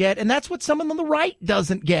doesn't get, and that's what someone on the right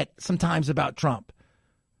doesn't get sometimes about Trump.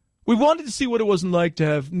 We wanted to see what it wasn't like to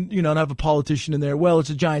have, not have a politician in there. Well, it's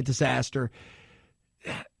a giant disaster.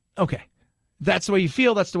 Okay. That's the way you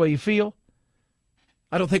feel. That's the way you feel.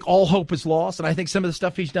 I don't think all hope is lost, and I think some of the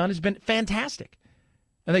stuff he's done has been fantastic.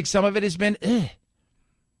 I think some of it has been, And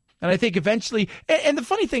I think eventually, and the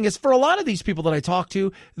funny thing is, for a lot of these people that I talk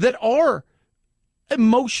to that are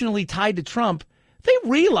emotionally tied to Trump, they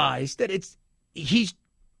realize that he's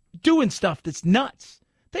doing stuff that's nuts.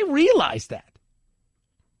 They realize that.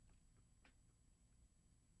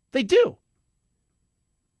 They do.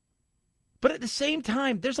 But at the same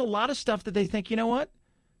time, there's a lot of stuff that they think, you know what?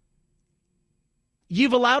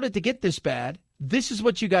 You've allowed it to get this bad. This is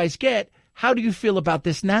what you guys get. How do you feel about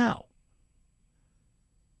this now?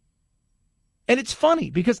 And it's funny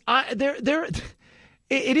because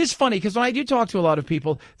it is funny because when I do talk to a lot of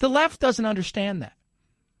people, the left doesn't understand that.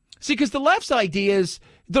 See, because the left's idea is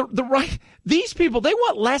the right. These people, they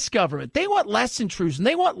want less government. They want less intrusion.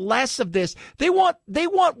 They want less of this. They want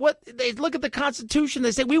what they look at the Constitution.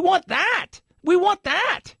 They say, we want that. We want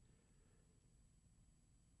that.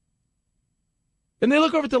 And they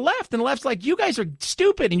look over to the left, and the left's like, you guys are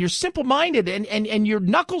stupid, and you're simple-minded, and your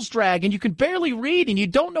knuckles drag, and you can barely read, and you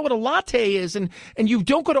don't know what a latte is, and you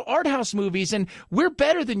don't go to art house movies, and we're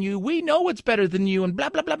better than you. We know it's better than you, and blah,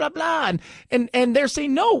 blah, blah, blah, blah. And they're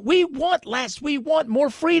saying, no, we want less. We want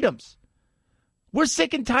more freedoms. We're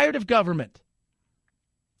sick and tired of government.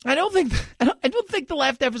 I don't think the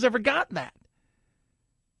left has ever gotten that.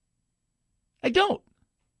 I don't.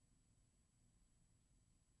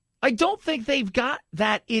 I don't think they've got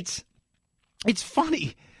that. It's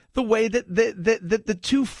funny the way that the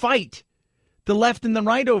two fight, the left and the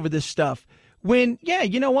right, over this stuff. When, yeah,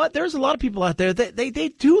 you know what? There's a lot of people out there that they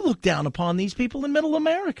do look down upon these people in Middle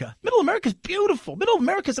America. Middle America's beautiful. Middle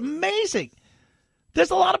America's amazing.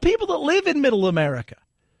 There's a lot of people that live in middle America.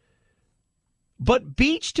 But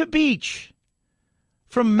beach to beach,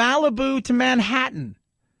 from Malibu to Manhattan,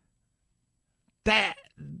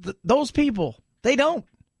 those people, they don't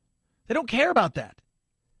care about that.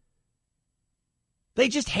 They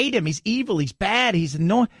just hate him. He's evil. He's bad. He's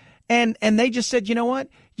annoying. And they just said, you know what?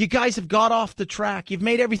 You guys have got off the track. You've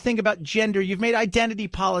made everything about gender. You've made identity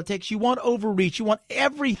politics. You want overreach. You want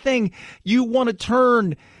everything. You want to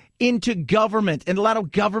turn into government and allow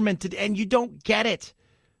government to, and you don't get it.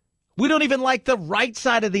 We don't even like the right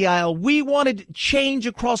side of the aisle. We wanted change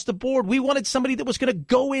across the board. We wanted somebody that was going to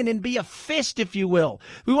go in and be a fist, if you will.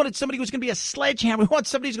 We wanted somebody who was going to be a sledgehammer. We want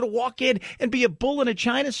somebody who's going to walk in and be a bull in a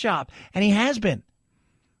china shop. And he has been.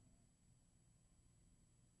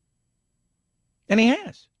 And he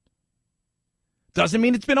has. Doesn't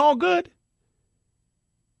mean it's been all good.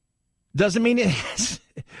 Doesn't mean it has.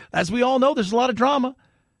 As we all know, there's a lot of drama.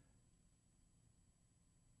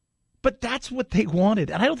 But that's what they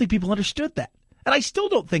wanted. And I don't think people understood that. And I still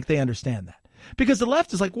don't think they understand that. Because the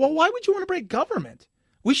left is like, well, why would you want to break government?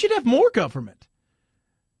 We should have more government.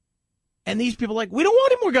 And these people are like, we don't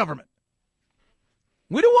want any more government.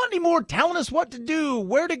 We don't want any more telling us what to do,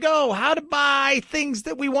 where to go, how to buy things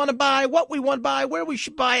that we want to buy, what we want to buy, where we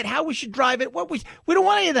should buy it, how we should drive it. We don't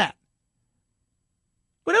want any of that.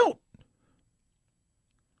 We don't.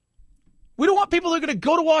 We don't want people that are going to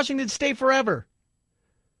go to Washington and stay forever.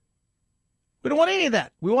 We don't want any of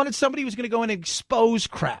that. We wanted somebody who was going to go and expose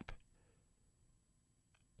crap.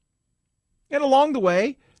 And along the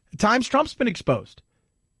way, at times Trump's been exposed.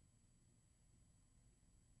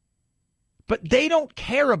 But they don't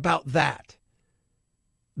care about that.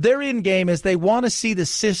 Their end game is they want to see the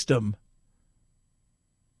system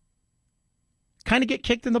kind of get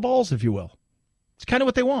kicked in the balls, if you will. It's kind of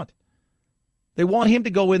what they want. They want him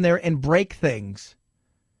to go in there and break things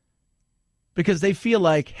because they feel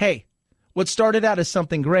like, hey, what started out as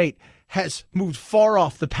something great has moved far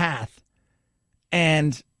off the path,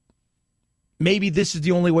 and maybe this is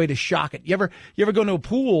the only way to shock it. You ever go to a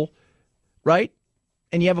pool, right?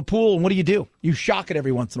 And you have a pool, and what do? You shock it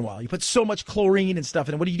every once in a while. You put so much chlorine and stuff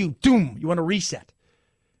in it. What do? Doom. You want to reset.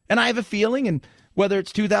 And I have a feeling, and whether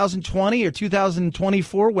it's 2020 or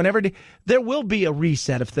 2024, whenever, there will be a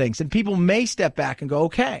reset of things. And people may step back and go,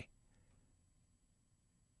 okay.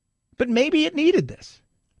 But maybe it needed this.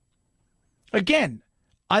 Again,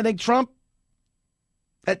 I think Trump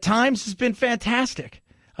at times has been fantastic.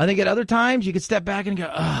 I think at other times you could step back and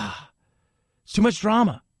go, it's too much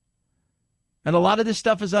drama. And a lot of this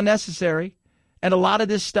stuff is unnecessary. And a lot of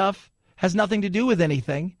this stuff has nothing to do with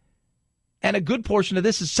anything. And a good portion of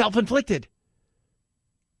this is self-inflicted.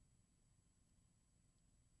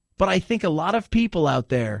 But I think a lot of people out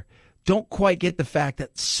there don't quite get the fact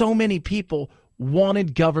that so many people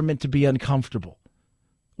wanted government to be uncomfortable,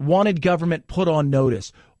 wanted government put on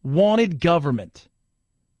notice, wanted government,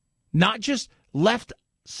 not just left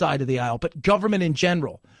side of the aisle, but government in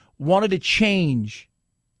general, wanted to change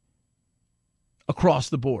across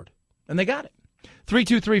the board. And they got it.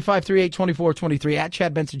 323-538-2423 at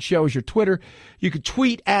Chad Benson Show is your Twitter. You can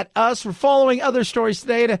tweet at us. We're following other stories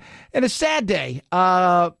today and a sad day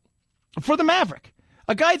for the Maverick,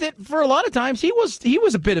 a guy that for a lot of times he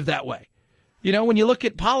was a bit of that way. You know, when you look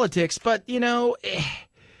at politics, but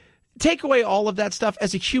take away all of that stuff.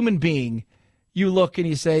 As a human being, you look and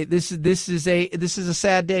you say this is a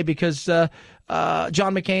sad day because John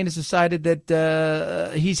McCain has decided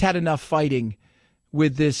that he's had enough fighting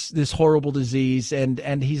with this horrible disease,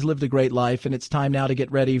 and he's lived a great life, and it's time now to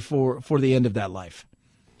get ready for the end of that life.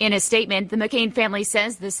 In a statement, the McCain family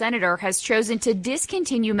says the senator has chosen to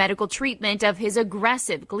discontinue medical treatment of his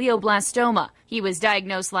aggressive glioblastoma. He was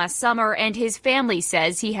diagnosed last summer, and his family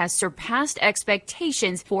says he has surpassed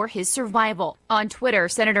expectations for his survival. On Twitter,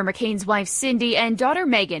 Senator McCain's wife Cindy and daughter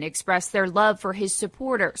Megan expressed their love for his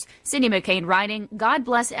supporters. Cindy McCain writing, "God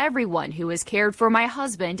bless everyone who has cared for my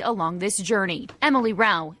husband along this journey." Emily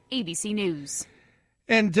Rao, ABC News.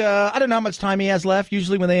 And I don't know how much time he has left.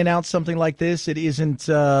 Usually when they announce something like this, it isn't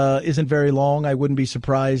very long. I wouldn't be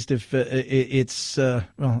surprised if it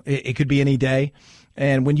could be any day.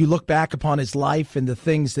 And when you look back upon his life and the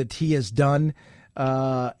things that he has done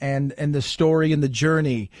and the story and the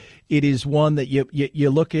journey, it is one that you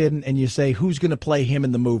look in and you say, who's going to play him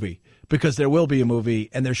in the movie? Because there will be a movie,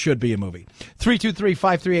 and there should be a movie.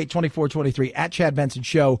 323-538-2423 at Chad Benson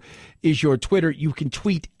Show is your Twitter. You can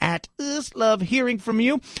tweet at us. Love hearing from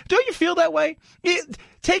you. Don't you feel that way?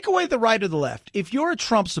 Take away the right or the left. If you're a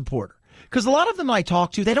Trump supporter, because a lot of them I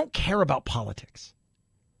talk to, they don't care about politics,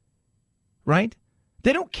 right?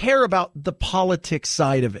 They don't care about the politics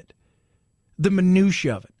side of it, the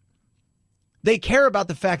minutia of it. They care about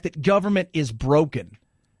the fact that government is broken,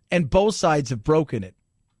 and both sides have broken it,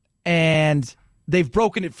 and they've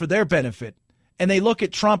broken it for their benefit. And they look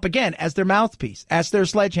at Trump, again, as their mouthpiece, as their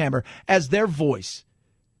sledgehammer, as their voice.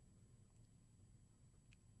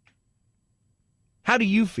 How do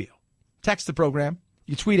you feel? Text the program.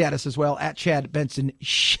 You tweet at us as well, at Chad Benson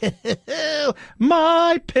Show.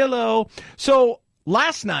 My pillow. So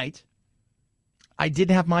last night, I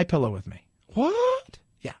didn't have my pillow with me. What?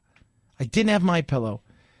 Yeah. I didn't have my pillow.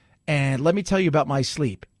 And let me tell you about my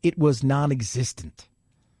sleep. It was non-existent.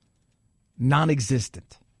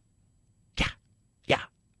 Non-existent. Yeah.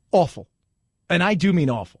 Awful. And I do mean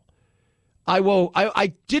awful.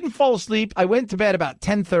 I didn't fall asleep. I went to bed about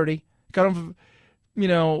 10:30. Got on,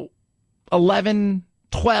 11,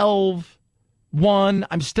 12, 1.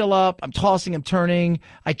 I'm still up. I'm tossing. I'm turning.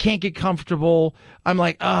 I can't get comfortable. I'm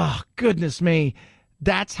like, oh, goodness me.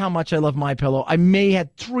 That's how much I love my pillow. I may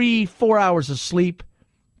have 3-4 hours of sleep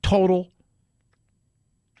total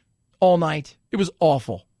all night. It was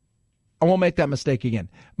awful. I won't make that mistake again.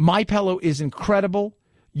 My pillow is incredible.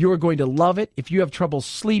 You're going to love it. If you have trouble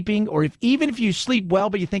sleeping, or even if you sleep well,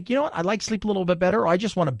 but you think, you know what, I like sleep a little bit better, or I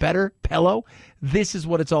just want a better pillow, this is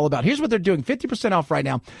what it's all about. Here's what they're doing. 50% off right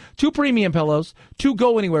now. 2 premium pillows, 2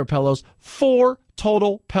 go anywhere pillows, 4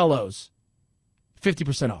 total pillows.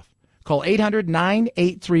 50% off. Call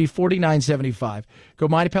 800-983-4975. Go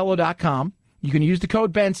mypillow.com. You can use the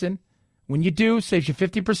code Benson. When you do, saves you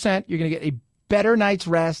 50%. You're going to get a better night's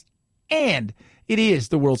rest, and it is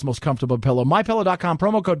the world's most comfortable pillow. MyPillow.com,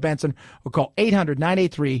 promo code Benson, or call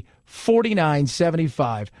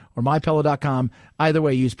 800-983-4975, or MyPillow.com. Either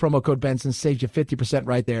way, use promo code Benson. Saves you 50%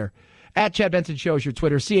 right there. At Chad Benson Show is your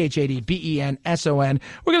Twitter, ChadBenson.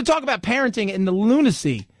 We're going to talk about parenting and the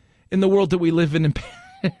lunacy in the world that we live in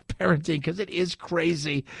parenting, because it is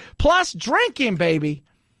crazy. Plus, drinking, baby.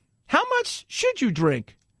 How much should you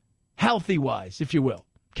drink, healthy-wise, if you will?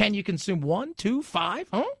 Can you consume 1, 2, 5?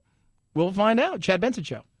 Huh? We'll find out. Chad Benson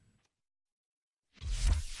Show.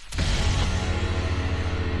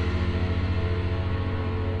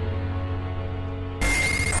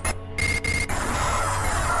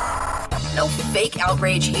 No fake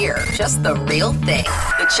outrage here, just the real thing.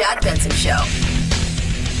 The Chad Benson Show.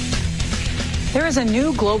 There is a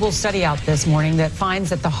new global study out this morning that finds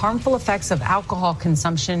that the harmful effects of alcohol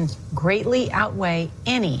consumption greatly outweigh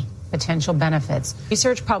any potential benefits.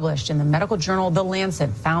 Research published in the medical journal The Lancet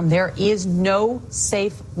found there is no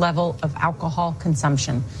safe level of alcohol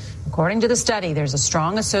consumption. According to the study, there's a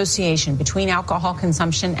strong association between alcohol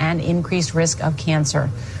consumption and increased risk of cancer.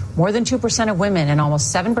 More than 2% of women and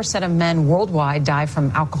almost 7% of men worldwide die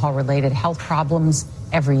from alcohol-related health problems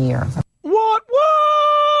every year. What?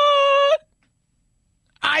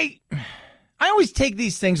 I always take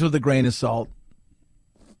these things with a grain of salt.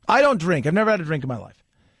 I don't drink. I've never had a drink in my life.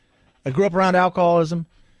 I grew up around alcoholism,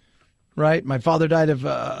 right? My father died of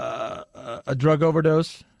a drug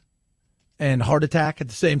overdose and heart attack at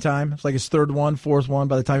the same time. It's like his fourth one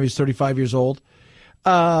by the time he was 35 years old.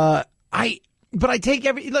 But I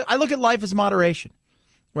look at life as moderation,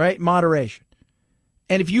 right? Moderation.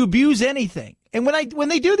 And if you abuse anything, and when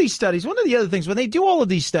they do these studies, one of the other things, when they do all of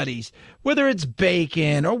these studies, whether it's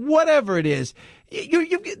bacon or whatever it is,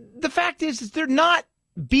 the fact is they're not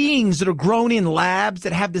beings that are grown in labs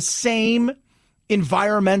that have the same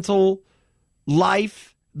environmental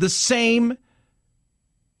life, the same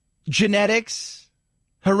genetics,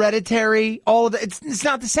 hereditary, all of that. It's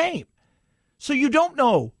not the same. So you don't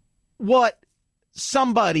know what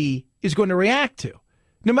somebody is going to react to,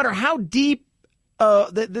 no matter how deep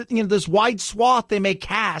this wide swath they may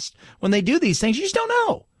cast when they do these things. You just don't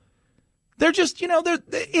know. They're just, they're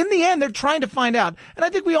in the end, they're trying to find out. And I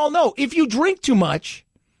think we all know if you drink too much,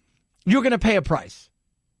 you're going to pay a price,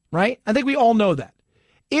 right? I think we all know that.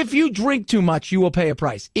 If you drink too much, you will pay a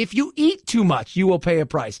price. If you eat too much, you will pay a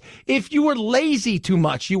price. If you are lazy too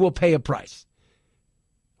much, you will pay a price.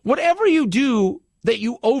 Whatever you do that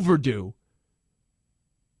you overdo,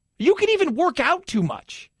 you can even work out too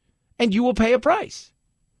much, and you will pay a price.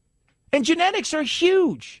 And genetics are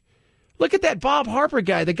huge. Look at that Bob Harper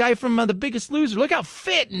guy, the guy from The Biggest Loser. Look how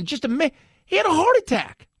fit and just he had a heart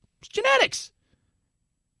attack. It's genetics.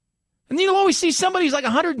 And you'll always see somebody who's like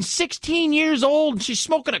 116 years old and she's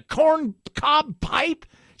smoking a corn cob pipe.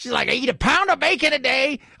 She's like, I eat a pound of bacon a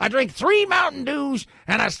day, I drink 3 Mountain Dews,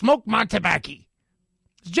 and I smoke my tobacco.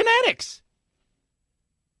 It's genetics.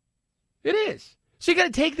 It is. So you got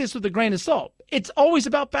to take this with a grain of salt. It's always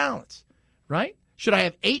about balance, right? Should I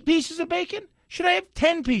have 8 pieces of bacon? Should I have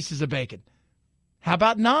 10 pieces of bacon? How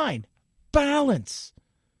about 9? Balance.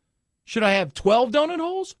 Should I have 12 donut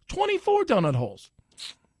holes? 24 donut holes.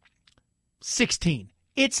 16.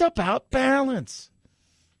 It's about balance.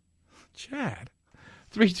 Chad.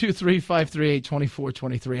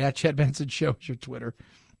 323-538-2423 at Chad Benson Show is your Twitter.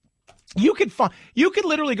 You could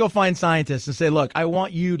literally go find scientists and say, look, I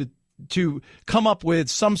want you to come up with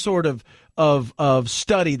some sort of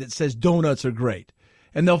study that says donuts are great.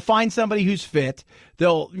 And they'll find somebody who's fit.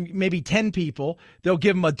 They'll maybe 10 people. They'll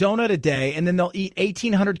give them a donut a day, and then they'll eat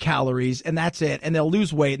 1,800 calories, and that's it. And they'll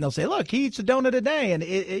lose weight, and they'll say, look, he eats a donut a day. And,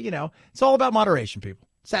 it's all about moderation, people.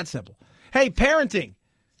 It's that simple. Hey, parenting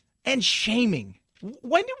and shaming.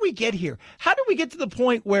 When did we get here? How did we get to the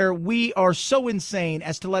point where we are so insane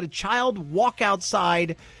as to let a child walk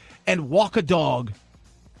outside and walk a dog,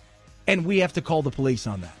 and we have to call the police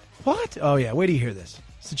on that? What? Oh, yeah. Wait till you hear this.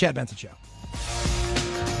 It's the Chad Benson Show.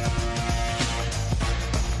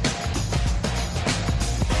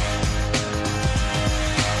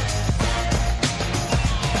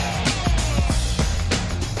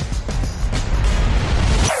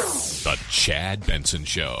 The Chad Benson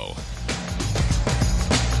Show.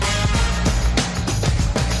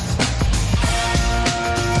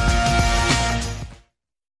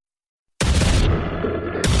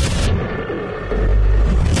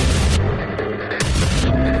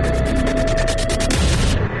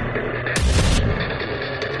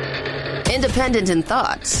 Independent in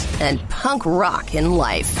thoughts and punk rock in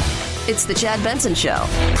life. It's the Chad Benson Show.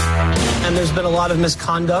 And there's been a lot of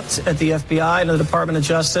misconduct at the FBI and the Department of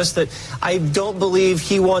Justice that I don't believe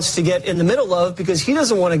he wants to get in the middle of because he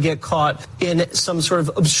doesn't want to get caught in some sort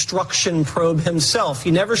of obstruction probe himself. He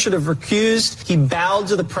never should have recused. He bowed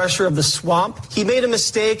to the pressure of the swamp. He made a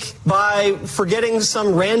mistake by forgetting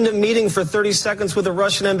some random meeting for 30 seconds with a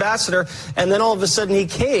Russian ambassador, and then all of a sudden he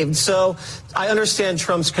caved. So I understand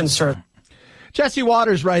Trump's concern. Jesse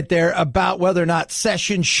Waters right there about whether or not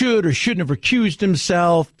Sessions should or shouldn't have recused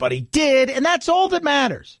himself, but he did, and that's all that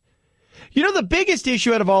matters. You know, the biggest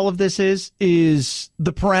issue out of all of this is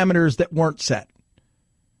the parameters that weren't set,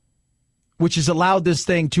 which has allowed this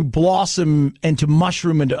thing to blossom and to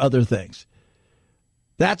mushroom into other things.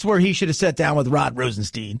 That's where he should have sat down with Rod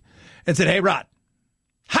Rosenstein and said, hey, Rod,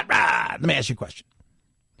 hot Rod, let me ask you a question.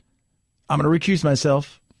 I'm going to recuse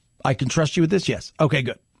myself. I can trust you with this? Yes. Okay,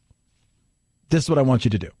 good. This is what I want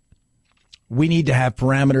you to do. We need to have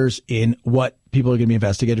parameters in what people are going to be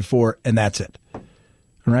investigated for, and that's it. All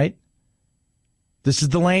right? This is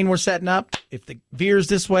the lane we're setting up. If it veers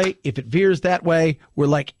this way, if it veers that way, we're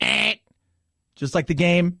like, just like the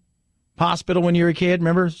game hospital when you were a kid.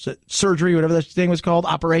 Remember? Surgery, whatever that thing was called,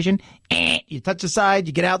 operation. You touch the side,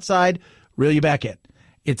 you get outside, reel you back in.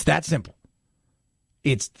 It's that simple.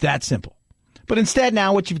 It's that simple. But instead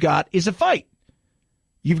now what you've got is a fight.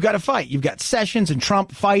 You've got a fight. You've got Sessions and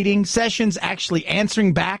Trump fighting. Sessions actually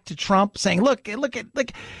answering back to Trump saying, look,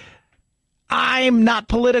 I'm not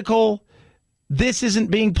political. This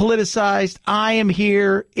isn't being politicized. I am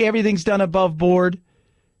here. Everything's done above board.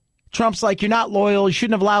 Trump's like, you're not loyal. You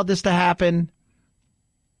shouldn't have allowed this to happen.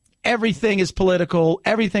 Everything is political.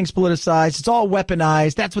 Everything's politicized. It's all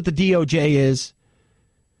weaponized. That's what the DOJ is.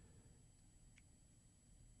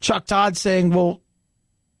 Chuck Todd saying, well,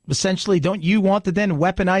 essentially, don't you want to then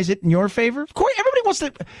weaponize it in your favor? Of course, everybody wants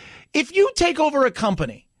to. If you take over a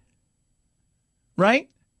company, right?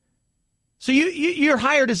 So you're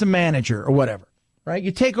hired as a manager or whatever, right?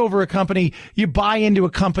 You take over a company, you buy into a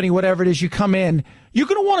company, whatever it is, you come in. You're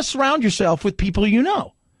going to want to surround yourself with people you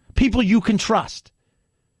know, people you can trust.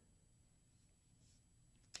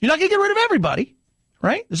 You're not going to get rid of everybody,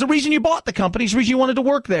 right? There's a reason you bought the company. There's a reason you wanted to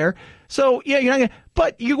work there. So, yeah, you're not going to,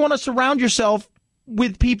 but you want to surround yourself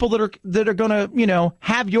with people that are going to,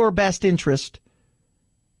 have your best interest.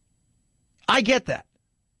 I get that.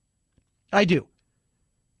 I do.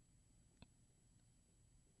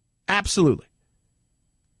 Absolutely.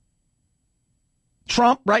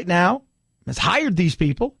 Trump right now has hired these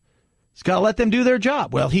people. He's got to let them do their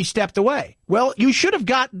job. Well, he stepped away. Well, you should have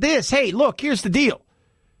got this. Hey, look, here's the deal.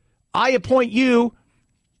 I appoint you.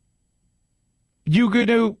 You going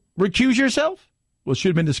to recuse yourself? Well, it should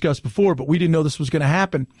have been discussed before, but we didn't know this was going to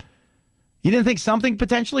happen. You didn't think something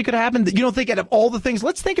potentially could happen? You don't think out of all the things?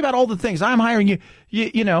 Let's think about all the things. I'm hiring you.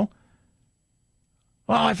 You know.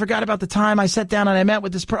 Well, I forgot about the time I sat down and I met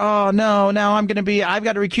with this. Oh, no, now I've got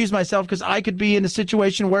to recuse myself because I could be in a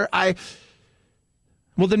situation where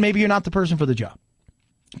well, then maybe you're not the person for the job.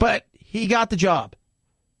 But he got the job.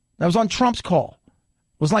 That was on Trump's call.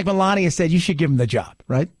 It was like Melania said, you should give him the job,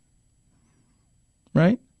 right?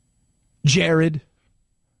 Right? Jared.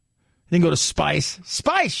 Then go to Spice.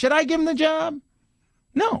 Spice, should I give him the job?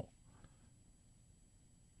 No.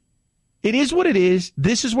 It is what it is.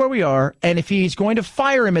 This is where we are. And if he's going to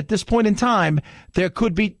fire him at this point in time, there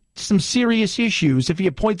could be some serious issues if you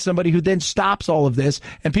appoint somebody who then stops all of this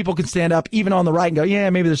and people can stand up even on the right and go, yeah,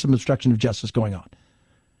 maybe there's some obstruction of justice going on.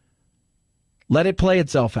 Let it play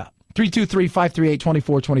itself out.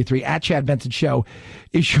 323-538-2423 at Chad Benson Show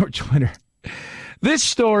is your Twitter. This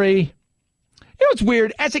story, it's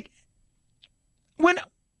weird. When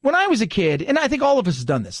I was a kid, and I think all of us have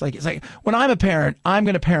done this, it's like when I'm a parent, I'm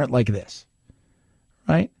going to parent like this,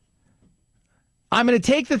 right? I'm going to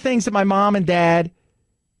take the things that my mom and dad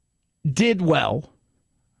did well,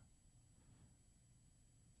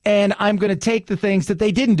 and I'm going to take the things that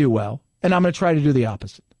they didn't do well, and I'm going to try to do the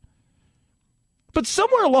opposite. But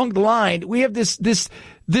somewhere along the line, we have this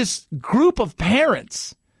group of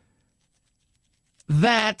parents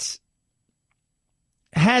that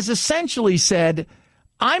has essentially said,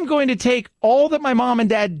 I'm going to take all that my mom and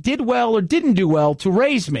dad did well or didn't do well to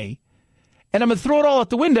raise me, and I'm going to throw it all out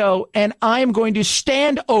the window, and I'm going to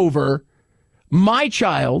stand over my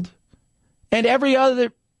child and every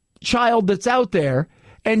other child that's out there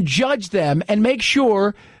and judge them and make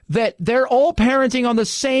sure that they're all parenting on the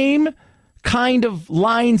same kind of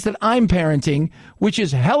lines that I'm parenting, which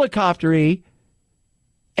is helicopter-y.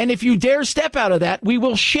 And if you dare step out of that, we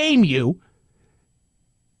will shame you,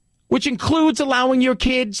 which includes allowing your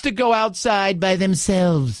kids to go outside by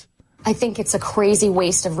themselves. I think it's a crazy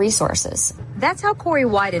waste of resources. That's how Corey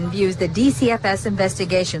Wyden views the DCFS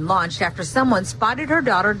investigation launched after someone spotted her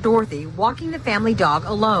daughter Dorothy walking the family dog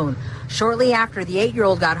alone. Shortly after the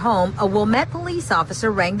 8-year-old got home, a Wilmette police officer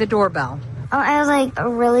rang the doorbell. Oh, I was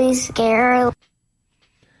really scared.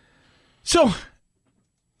 So,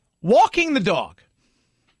 walking the dog.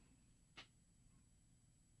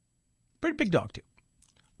 Pretty big dog, too.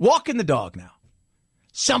 Walking the dog now.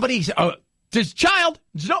 Somebody's, there's a child.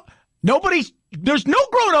 There's no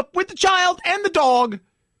grown-up with the child and the dog.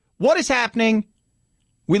 What is happening?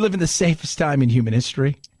 We live in the safest time in human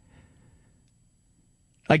history.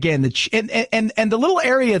 Again, and the little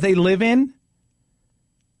area they live in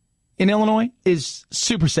Illinois is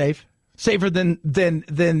super safe. Safer than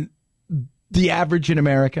the average in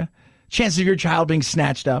America. Chances of your child being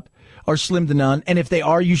snatched up are slim to none. And if they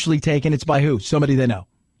are usually taken, it's by who? Somebody they know.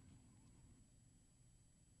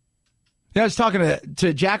 I was talking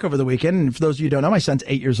to Jack over the weekend, and for those of you who don't know, my son's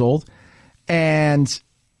 8 years old, and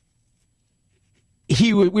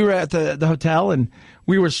we were at the hotel, and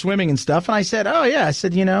we were swimming and stuff, and I said,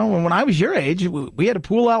 when I was your age, we had a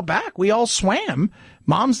pool out back. We all swam.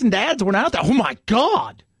 Moms and dads weren't out there. Oh, my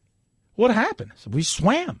God. What happened? I said, we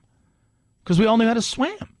swam because we all knew how to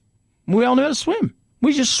swim. We all knew how to swim.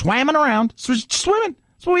 We just swamming around. So swimming.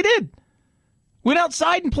 That's what we did. Went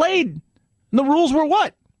outside and played. And the rules were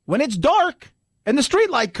what? When it's dark and the street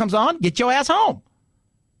light comes on, get your ass home.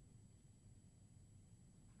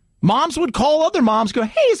 Moms would call other moms, go,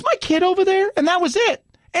 hey, is my kid over there? And that was it.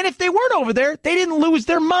 And if they weren't over there, they didn't lose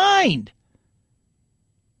their mind.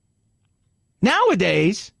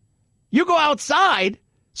 Nowadays, you go outside,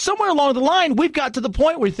 somewhere along the line, we've got to the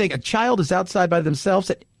point where you think a child is outside by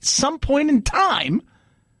themselves. At some point in time,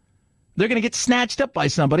 they're going to get snatched up by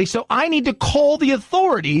somebody. So I need to call the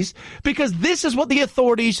authorities because this is what the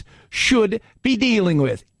authorities should be dealing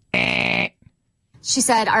with. She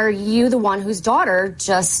said, are you the one whose daughter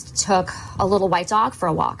just took a little white dog for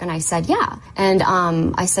a walk? And I said, yeah. And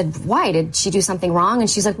I said, why? Did she do something wrong? And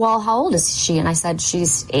she's like, well, how old is she? And I said,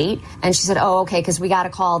 she's 8. And she said, oh, okay, because we got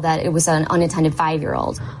a call that it was an unattended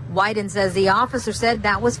 5-year-old. Wyden says the officer said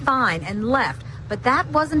that was fine and left. But that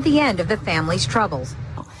wasn't the end of the family's troubles.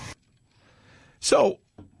 So,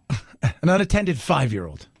 an unattended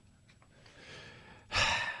 5-year-old.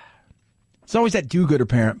 It's always that do-gooder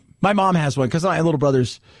parent. My mom has one because I have little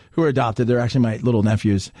brothers who are adopted. They're actually my little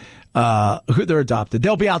nephews. They're adopted.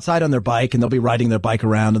 They'll be outside on their bike and they'll be riding their bike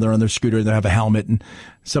around and they're on their scooter and they'll have a helmet and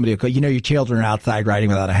somebody will go, your children are outside riding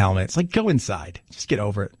without a helmet. It's like, go inside. Just get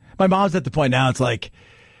over it. My mom's at the point now, it's like,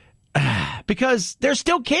 because they're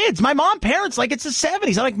still kids. My mom parents like it's the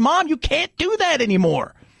 70s. I'm like, Mom, you can't do that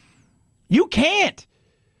anymore. You can't.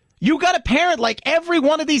 You got to parent like every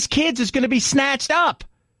one of these kids is going to be snatched up.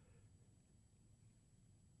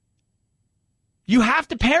 You have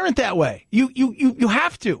to parent that way. You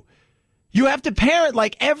have to. You have to parent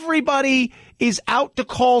like everybody is out to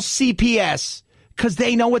call CPS because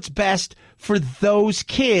they know what's best for those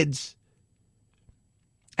kids.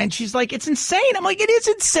 And she's like, it's insane. I'm like, it is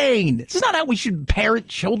insane. This is not how we should parent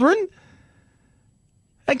children.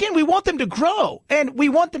 Again, we want them to grow, and we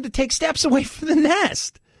want them to take steps away from the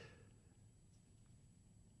nest.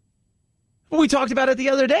 We talked about it the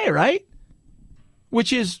other day, right?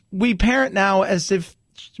 Which is we parent now as if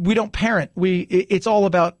we don't parent. It's all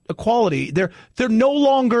about equality. They're no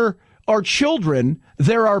longer our children,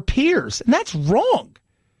 they're our peers. And that's wrong.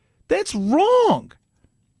 That's wrong.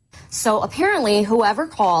 So apparently whoever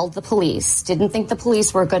called the police didn't think the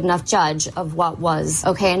police were a good enough judge of what was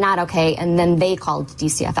okay and not okay, and then they called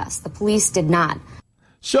DCFS. The police did not.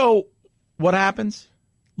 So what happens?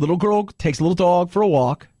 Little girl takes a little dog for a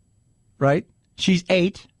walk, right? She's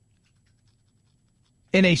 8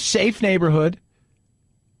 in a safe neighborhood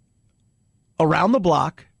around the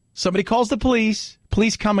block. Somebody calls the police.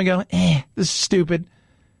 Police come and go, this is stupid.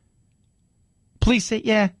 Police say,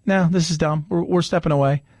 yeah, no, this is dumb. We're stepping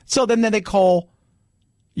away. So then they call,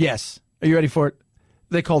 yes, are you ready for it?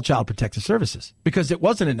 They call Child Protective Services because it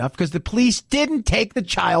wasn't enough because the police didn't take the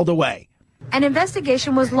child away. An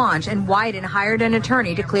investigation was launched and Wyden hired an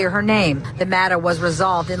attorney to clear her name. The matter was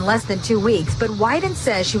resolved in less than 2 weeks, but Wyden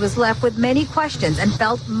says she was left with many questions and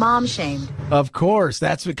felt mom-shamed. Of course,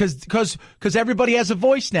 that's because everybody has a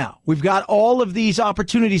voice now. We've got all of these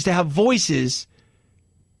opportunities to have voices.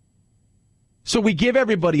 So we give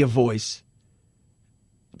everybody a voice.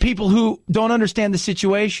 People who don't understand the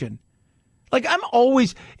situation. Like, I'm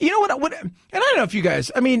always, you know what, and I don't know if you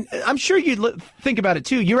guys, I mean, I'm sure you think about it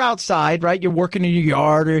too. You're outside, right? You're working in your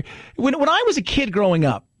yard. Or when I was a kid growing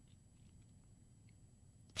up,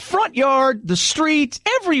 front yard, the streets,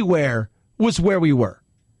 everywhere was where we were.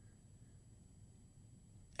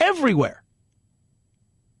 Everywhere.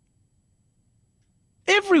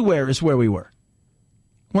 Everywhere is where we were.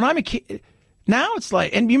 When I'm a kid, now it's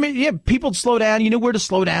like, and people slow down. You know where to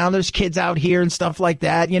slow down. There's kids out here and stuff like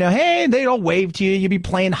that. You know, hey, they'd all wave to you. You'd be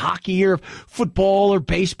playing hockey or football or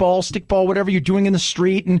baseball, stickball, whatever you're doing in the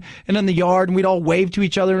street and in the yard, and we'd all wave to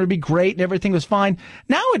each other and it'd be great and everything was fine.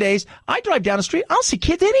 Nowadays, I drive down the street, I don't see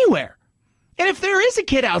kids anywhere. And if there is a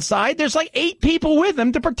kid outside, there's like 8 people with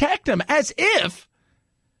him to protect him, as if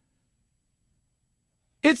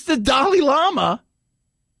it's the Dalai Lama.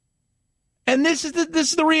 And this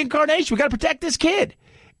is the reincarnation. We got to protect this kid.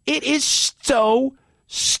 It is so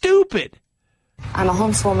stupid. I'm a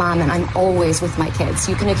homeschool mom, and I'm always with my kids.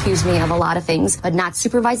 You can accuse me of a lot of things, but not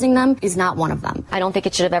supervising them is not one of them. I don't think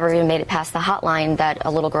it should have ever even made it past the hotline that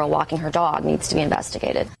a little girl walking her dog needs to be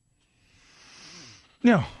investigated.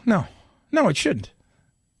 No, it shouldn't.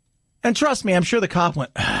 And trust me, I'm sure the cop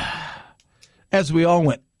went, as we all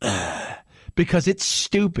went, because it's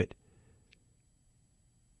stupid.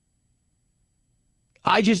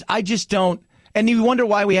 I just don't. And you wonder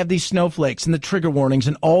why we have these snowflakes and the trigger warnings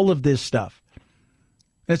and all of this stuff.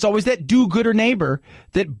 And it's always that do-gooder neighbor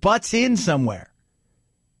that butts in somewhere.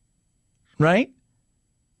 Right?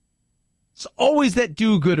 It's always that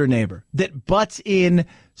do-gooder neighbor that butts in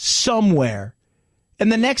somewhere.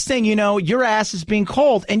 And the next thing you know, your ass is being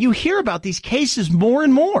called. And you hear about these cases more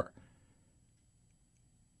and more,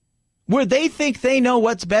 where they think they know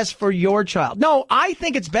what's best for your child. No, I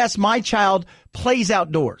think it's best my child plays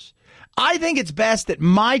outdoors. I think it's best that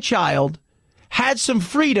my child had some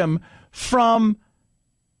freedom from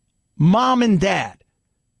mom and dad.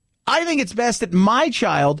 I think it's best that my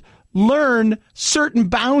child learn certain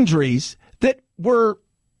boundaries that were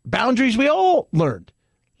boundaries we all learned,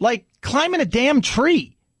 like climbing a damn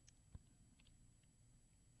tree.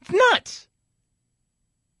 It's nuts.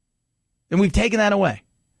 And we've taken that away.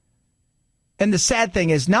 And the sad thing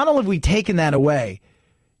is, not only have we taken that away,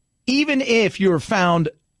 even if you're found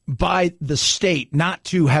by the state not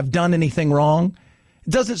to have done anything wrong,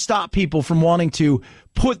 it doesn't stop people from wanting to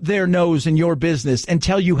put their nose in your business and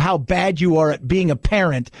tell you how bad you are at being a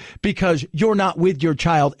parent because you're not with your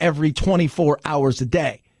child every 24 hours a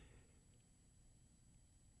day.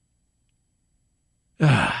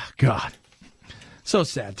 Ah, God. So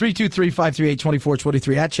sad.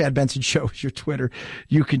 323-538-2423. At Chad Benson Show is your Twitter.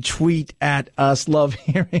 You can tweet at us. Love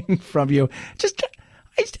hearing from you.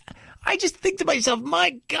 I just think to myself,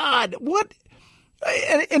 my God, what?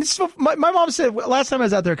 And it's so, my mom said, last time I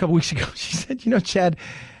was out there a couple weeks ago, she said, you know, Chad,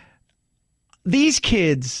 these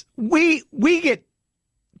kids, we get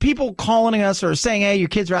people calling us or saying, hey, your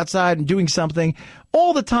kids are outside and doing something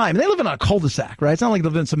all the time. And they live in a cul-de-sac, right? It's not like they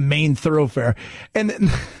live in some main thoroughfare. And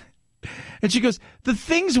she goes, the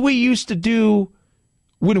things we used to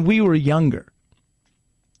when we were younger,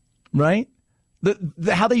 right?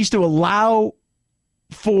 How they used to allow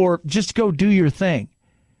for just go do your thing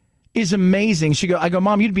is amazing. I go,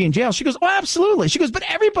 Mom, you'd be in jail. She goes, oh, absolutely. She goes, but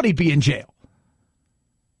everybody'd be in jail.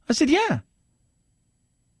 I said, yeah.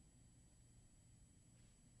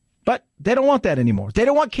 But they don't want that anymore. They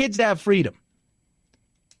don't want kids to have freedom.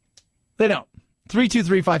 They don't.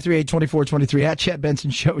 323-538-2423. At Chad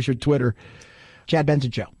Benson Show is your Twitter. Chad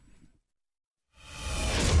Benson Show.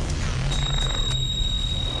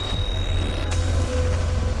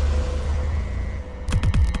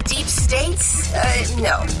 Deep States?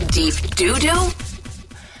 No. Deep doo-doo?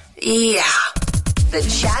 Yeah. The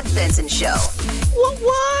Chad Benson Show.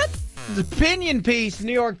 What? The opinion piece,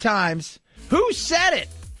 New York Times. Who said it?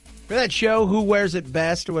 For that show, Who Wears It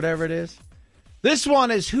Best, or whatever it is. This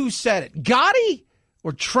one is Who Said It? Gotti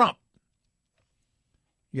or Trump?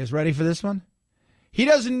 You guys ready for this one? He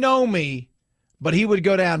doesn't know me, but he would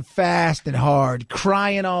go down fast and hard,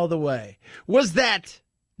 crying all the way. Was that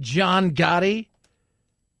John Gotti,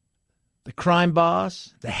 the crime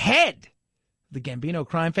boss, the head of the Gambino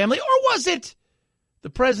crime family, or was it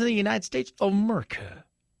the President of the United States of America,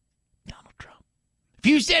 Donald Trump? If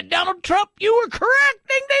you said Donald Trump, you were correct.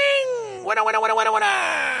 Ding, ding. Winner, winner, winner, winner,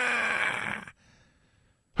 winner.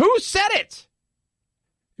 Who said it?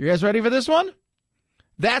 You guys ready for this one?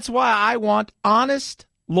 That's why I want honest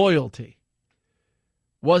loyalty.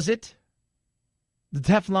 Was it the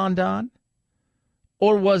Teflon Don?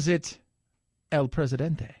 Or was it El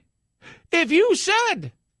Presidente? If you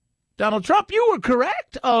said Donald Trump, you were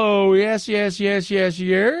correct. Oh, yes, yes, yes, yes,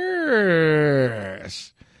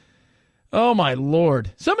 yes. Oh, my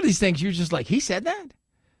Lord. Some of these things you're just like, he said that?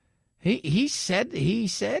 He said.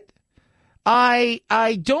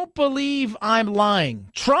 I don't believe I'm lying.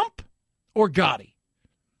 Trump or Gotti?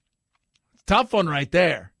 Tough one right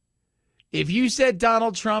there. If you said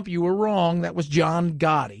Donald Trump, you were wrong. That was John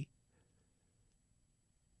Gotti.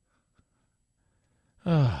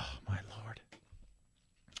 Oh, my Lord.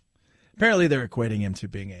 Apparently they're equating him to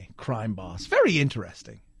being a crime boss. Very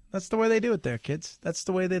interesting. That's the way they do it there, kids. That's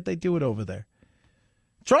the way that they do it over there.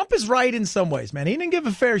 Trump is right in some ways, man. He didn't give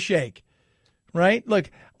a fair shake, right? Look,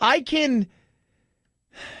 I try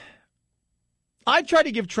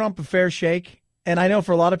to give Trump a fair shake. And I know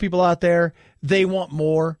for a lot of people out there, they want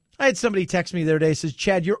more. I had somebody text me the other day, says,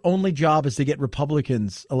 Chad, your only job is to get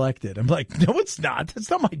Republicans elected. I'm like, no, it's not. That's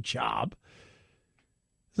not my job.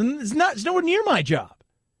 It's nowhere near my job.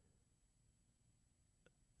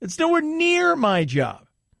 It's nowhere near my job.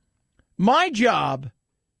 My job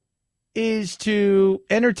is to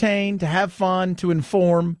entertain, to have fun, to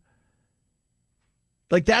inform.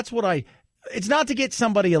 Like, that's what it's not to get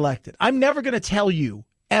somebody elected. I'm never going to tell you,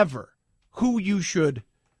 ever, who you should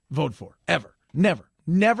vote for. Ever. Never.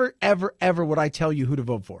 Never, ever, ever would I tell you who to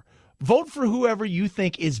vote for. Vote for whoever you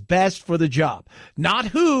think is best for the job. Not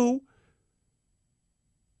who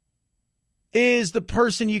is the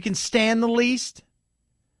person you can stand the least,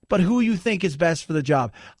 but who you think is best for the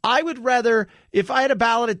job. I would rather, if I had a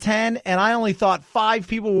ballot of 10 and I only thought 5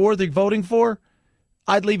 people were worth voting for,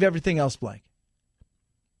 I'd leave everything else blank.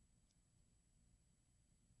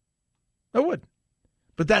 I would.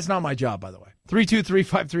 But that's not my job, by the way.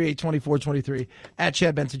 323-538-2423 at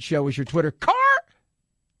Chad Benson Show is your Twitter. Car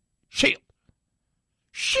Shield.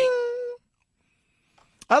 Shing.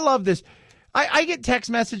 I love this. I get text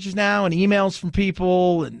messages now and emails from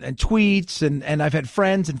people and tweets, and I've had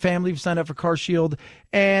friends and family who've signed up for Car Shield,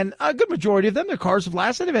 and a good majority of them, their cars have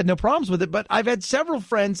lasted. They've had no problems with it, but I've had several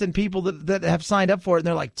friends and people that have signed up for it, and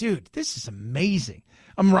they're like, dude, this is amazing.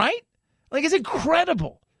 I'm right? Like, it's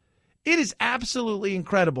incredible. It is absolutely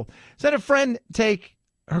incredible. So I had a friend take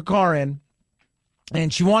her car in,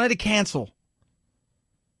 and she wanted to cancel.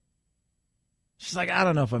 She's like, I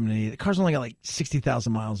don't know if I'm going to need it. The car's only got like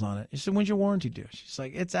 60,000 miles on it. She said, when's your warranty due? She's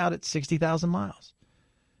like, it's out at 60,000 miles.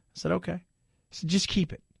 I said, okay. I said, just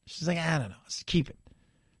keep it. She's like, I don't know. I said, keep it.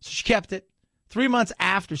 So she kept it. 3 months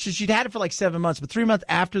after, so she'd had it for like 7 months, but 3 months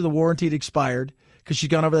after the warranty had expired, because she'd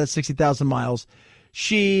gone over that 60,000 miles,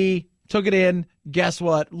 she took it in. Guess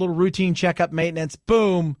what? A little routine checkup, maintenance.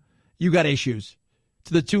 Boom. You got issues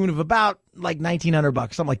to the tune of about like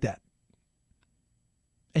 $1,900, something like that.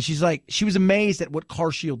 And she's like, she was amazed at what Car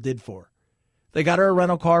Shield did for her. They got her a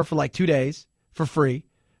rental car for like 2 days for free,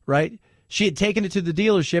 right? She had taken it to the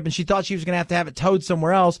dealership, and she thought she was going to have it towed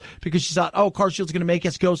somewhere else because she thought, oh, Car Shield's going to make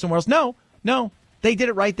us go somewhere else. No, they did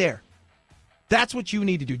it right there. That's what you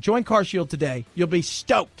need to do. Join Car Shield today. You'll be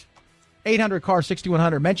stoked.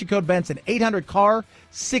 800-CAR-6100. Mention code Benson.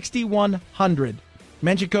 800-CAR-6100.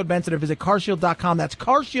 Mention code Benson or visit carshield.com. That's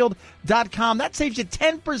carshield.com. That saves you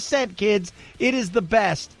 10%, kids. It is the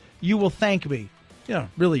best. You will thank me.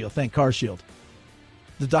 Really, you'll thank Car Shield.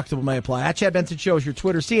 Deductible may apply. At Chad Benson Show is your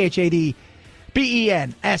Twitter. ChadBenson.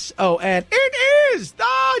 It is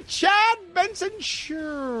the Chad Benson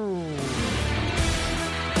Show.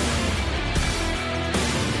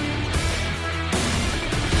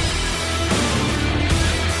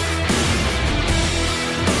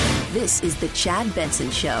 This is the Chad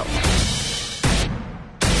Benson Show.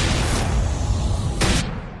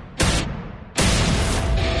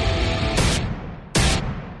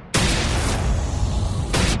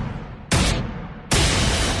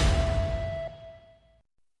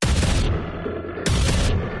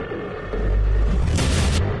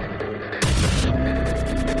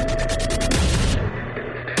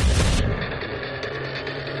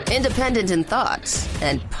 independent in thought,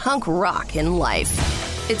 and punk rock in life.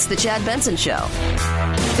 It's the Chad Benson Show.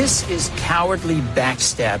 This is cowardly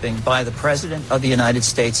backstabbing by the President of the United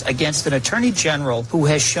States against an Attorney General who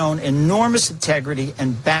has shown enormous integrity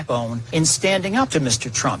and backbone in standing up to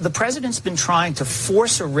Mr. Trump. The President's been trying to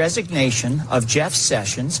force a resignation of Jeff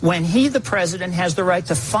Sessions when he, the President, has the right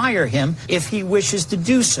to fire him if he wishes to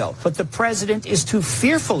do so. But the President is too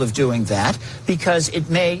fearful of doing that because it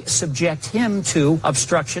may subject him to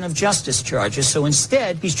obstruction of justice charges. So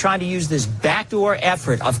instead, he's trying to use this backdoor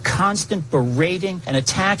effort of constant berating and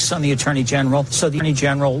attacks on the Attorney General, so the Attorney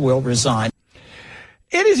General will resign.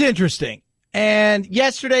 It is interesting. And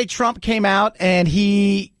yesterday, Trump came out and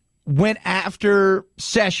he went after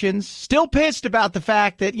Sessions, still pissed about the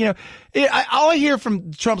fact that, all I hear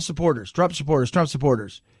from Trump supporters,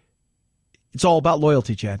 it's all about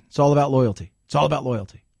loyalty, Chad. It's all about loyalty. It's all about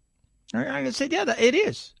loyalty. I said, yeah, it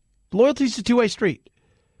is. Loyalty is a two-way street.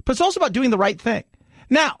 But it's also about doing the right thing.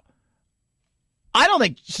 Now, I don't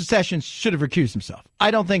think Sessions should have recused himself.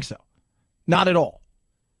 I don't think so. Not at all.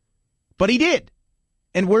 But he did.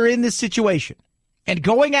 And we're in this situation. And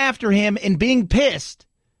going after him and being pissed,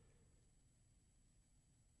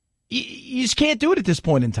 you just can't do it at this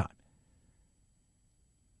point in time.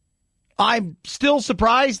 I'm still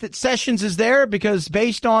surprised that Sessions is there because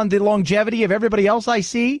based on the longevity of everybody else I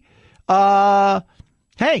see, hey,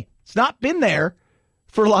 it's not been there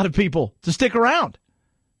for a lot of people to stick around.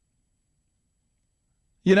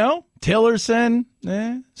 Tillerson,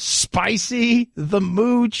 Spicy, the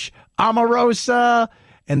Mooch, Omarosa,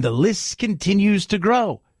 and the list continues to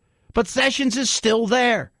grow. But Sessions is still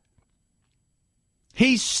there.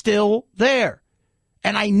 He's still there.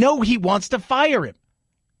 And I know he wants to fire him,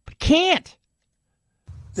 but can't.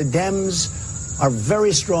 The Dems are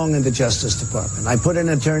very strong in the Justice Department. I put an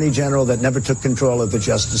Attorney General that never took control of the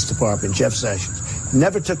Justice Department, Jeff Sessions,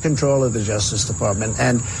 never took control of the Justice Department.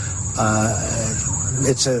 And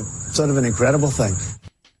it's a sort of an incredible thing.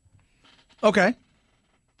 Okay.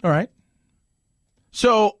 All right.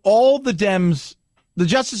 So all the Dems, the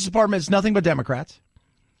Justice Department is nothing but Democrats.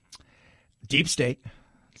 Deep state.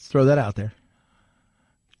 Let's throw that out there.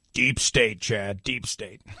 Deep state, Chad. Deep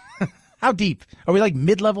state. How deep? Are we like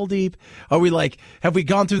mid-level deep? Are we like, have we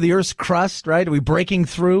gone through the Earth's crust, right? Are we breaking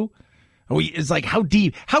through? It's like, how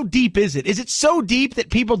deep? How deep is it? Is it so deep that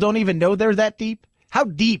people don't even know they're that deep? How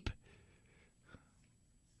deep?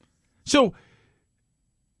 So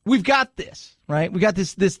we've got this, right? We got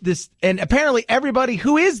this, and apparently everybody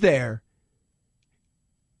who is there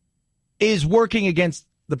is working against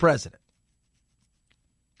the president.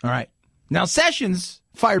 All right. Now Sessions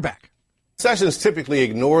fired back. Sessions typically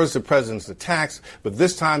ignores the president's attacks, but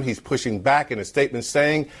this time he's pushing back in a statement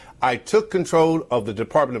saying, I took control of the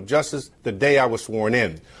Department of Justice the day I was sworn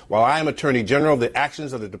in. While I am Attorney General, the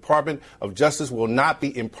actions of the Department of Justice will not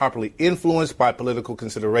be improperly influenced by political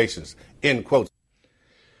considerations. End quote.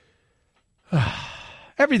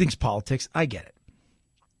 Everything's politics. I get it.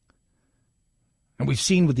 And we've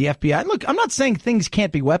seen with the FBI. Look, I'm not saying things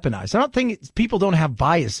can't be weaponized. I don't think people don't have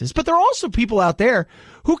biases. But there are also people out there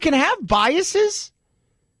who can have biases,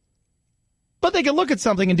 but they can look at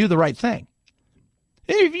something and do the right thing.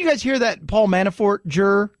 If you guys hear that Paul Manafort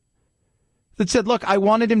juror that said, look, I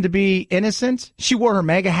wanted him to be innocent. She wore her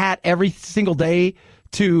MAGA hat every single day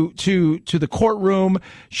to the courtroom.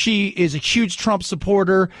 She is a huge Trump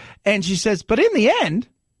supporter. And she says, but in the end,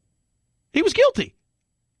 he was guilty.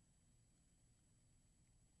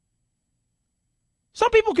 Some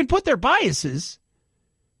people can put their biases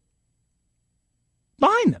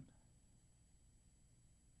behind them.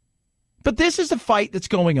 But this is a fight that's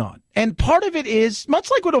going on. And part of it is, much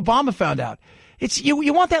like what Obama found out, it's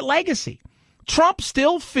you want that legacy. Trump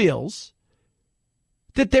still feels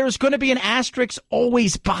that there's going to be an asterisk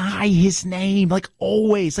always by his name, like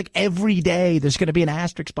always, like every day there's going to be an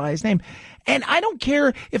asterisk by his name. And I don't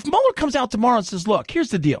care if Mueller comes out tomorrow and says, look, here's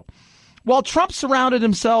the deal. While Trump surrounded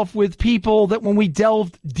himself with people that when we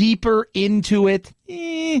delved deeper into it,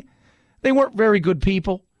 they weren't very good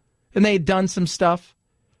people and they had done some stuff.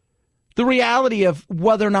 The reality of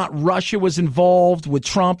whether or not Russia was involved with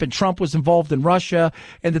Trump and Trump was involved in Russia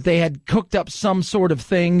and that they had cooked up some sort of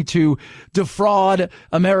thing to defraud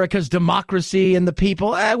America's democracy and the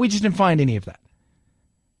people, we just didn't find any of that.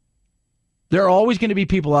 There are always going to be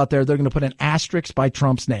people out there that are going to put an asterisk by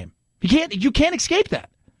Trump's name. You can't escape that.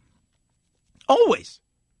 Always.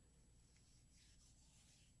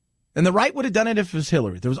 And the right would have done it if it was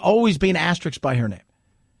Hillary. There was always being an asterisk by her name.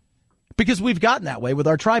 Because we've gotten that way with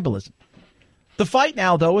our tribalism. The fight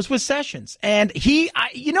now, though, is with Sessions. And he's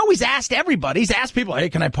asked everybody. He's asked people, hey,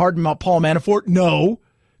 can I pardon Paul Manafort? No.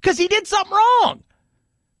 Because he did something wrong.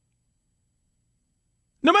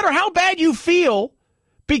 No matter how bad you feel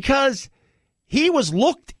because he was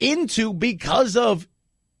looked into because of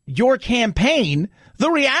your campaign, the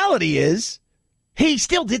reality is he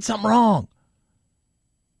still did something wrong.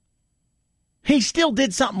 He still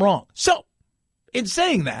did something wrong. So, in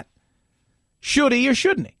saying that, should he or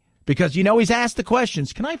shouldn't he? Because he's asked the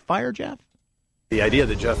questions, can I fire Jeff? The idea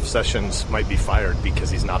that Jeff Sessions might be fired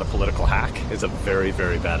because he's not a political hack is a very,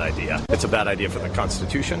 very bad idea. It's a bad idea for the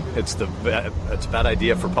Constitution. It's a bad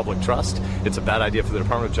idea for public trust. It's a bad idea for the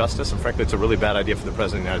Department of Justice. And frankly, it's a really bad idea for the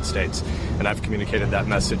President of the United States. And I've communicated that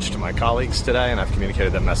message to my colleagues today, and I've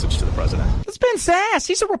communicated that message to the President. It's Ben Sasse.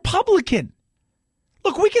 He's a Republican.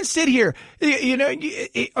 Look, we can sit here.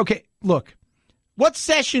 Okay, look. What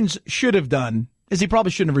Sessions should have done is he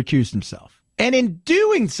probably shouldn't have recused himself. And in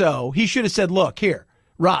doing so, he should have said, look, here,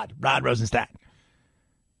 Rod Rosenstack.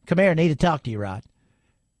 Come here, I need to talk to you, Rod.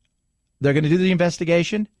 They're going to do the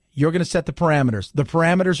investigation. You're going to set the parameters. The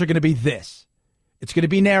parameters are going to be this. It's going to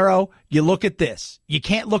be narrow. You look at this. You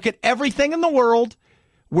can't look at everything in the world.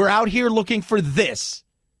 We're out here looking for this.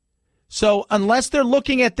 So unless they're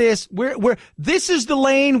looking at this, this is the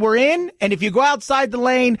lane we're in. And if you go outside the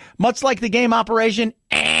lane, much like the game Operation,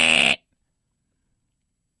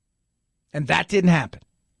 and that didn't happen.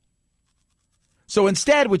 So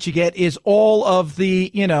instead, what you get is all of the,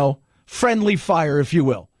 friendly fire, if you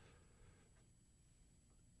will.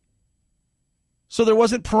 So there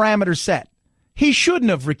wasn't parameters set. He shouldn't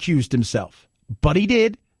have recused himself, but he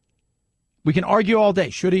did. We can argue all day.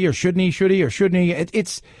 Should he or shouldn't he? Should he or shouldn't he?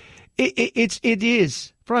 It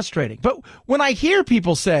is frustrating. But when I hear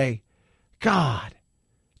people say, God,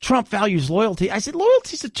 Trump values loyalty, I said,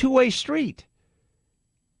 loyalty's a two-way street.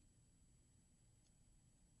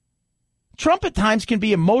 Trump at times can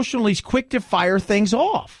be emotionally quick to fire things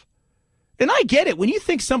off. And I get it. When you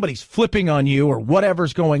think somebody's flipping on you or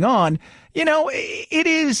whatever's going on,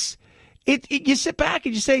 you sit back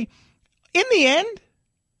and you say, in the end,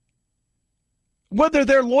 whether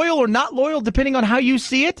they're loyal or not loyal, depending on how you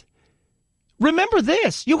see it, remember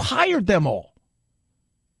this, you hired them all.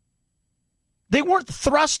 They weren't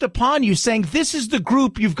thrust upon you saying, this is the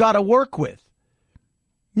group you've got to work with.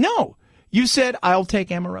 No, you said, I'll take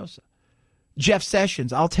Omarosa. Jeff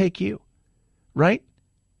Sessions, I'll take you, right?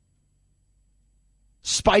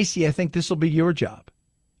 Spicy, I think this will be your job.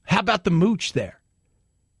 How about the mooch there?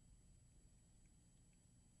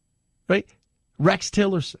 Right? Rex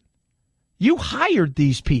Tillerson. You hired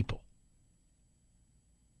these people.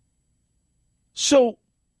 So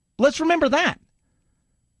let's remember that.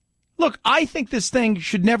 Look, I think this thing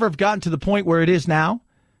should never have gotten to the point where it is now.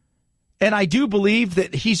 And I do believe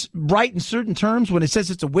that he's right in certain terms when it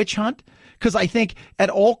says it's a witch hunt, because I think at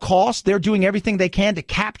all costs they're doing everything they can to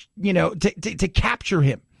capture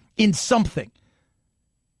him in something.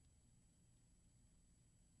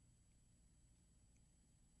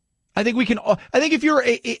 I think if you're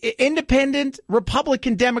an independent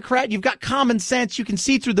Republican Democrat, you've got common sense, you can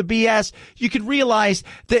see through the BS, you can realize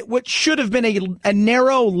that what should have been a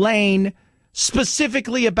narrow lane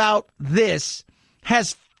specifically about this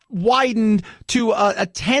has widened to a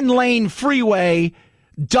 10-lane freeway,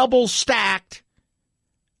 double stacked,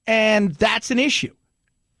 and that's an issue.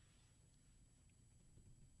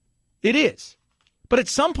 It is. But at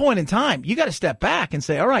some point in time, you got to step back and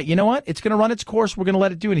say, all right, you know what? It's going to run its course. We're going to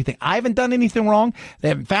let it do anything. I haven't done anything wrong. They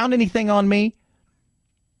haven't found anything on me.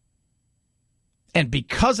 And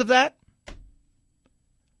because of that,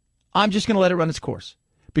 I'm just going to let it run its course.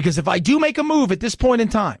 Because if I do make a move at this point in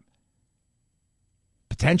time,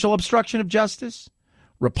 potential obstruction of justice,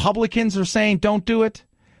 Republicans are saying don't do it.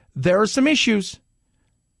 There are some issues.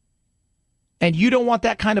 And you don't want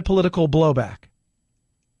that kind of political blowback.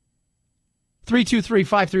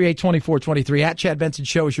 323-538-2423 at Chad Benson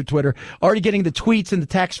Show is your Twitter. Already getting the tweets and the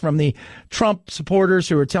texts from the Trump supporters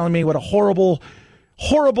who are telling me what a horrible,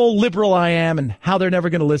 horrible liberal I am and how they're never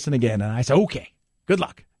going to listen again. And I say, okay, good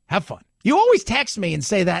luck. Have fun. You always text me and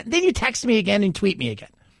say that. And then you text me again and tweet me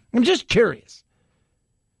again. I'm just curious.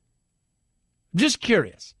 Just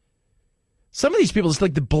curious. Some of these people, it's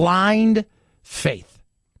like the blind faith.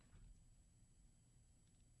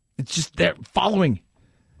 It's just they're following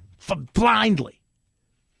blindly.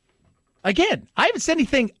 Again, I haven't said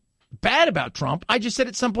anything bad about Trump. I just said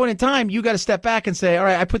at some point in time, you got to step back and say, all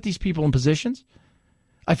right, I put these people in positions.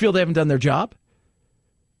 I feel they haven't done their job.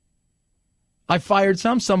 I fired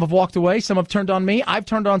some have walked away, some have turned on me. I've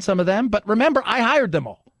turned on some of them. But remember, I hired them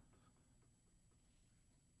all.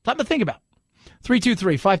 Something to think about.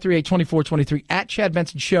 323-538-2423 at Chad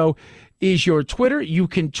Benson Show is your Twitter. You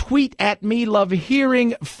can tweet at me. Love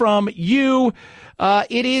hearing from you.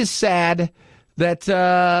 It is sad that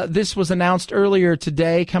this was announced earlier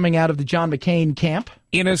today coming out of the John McCain camp.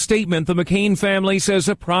 In a statement, the McCain family says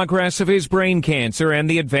the progress of his brain cancer and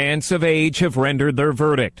the advance of age have rendered their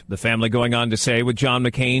verdict. The family going on to say with John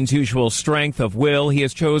McCain's usual strength of will, he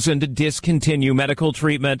has chosen to discontinue medical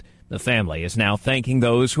treatment. The family is now thanking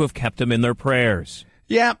those who have kept him in their prayers.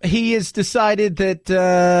 Yeah, he has decided that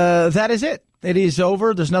that is it. It is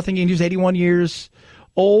over. There's nothing he can do. He's 81 years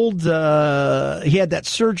old. He had that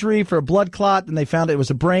surgery for a blood clot, and they found it was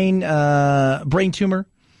a brain tumor,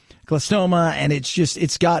 glioblastoma, and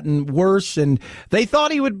it's gotten worse. And they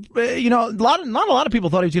thought he would, not a lot of people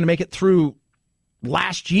thought he was going to make it through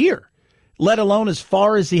last year, let alone as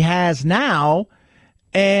far as he has now.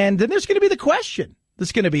 And then there's going to be the question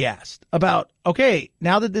that's going to be asked about, okay,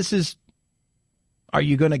 now that this is, are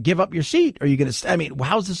you going to give up your seat? Are you going to,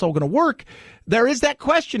 how's this all going to work? There is that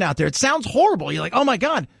question out there. It sounds horrible. You're like, oh my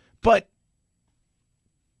God, but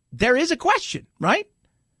there is a question, right?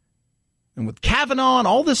 And with Kavanaugh and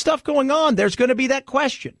all this stuff going on, there's going to be that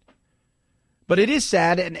question. But it is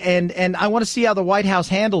sad, and I want to see how the White House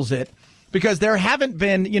handles it, because there haven't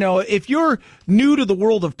been, if you're new to the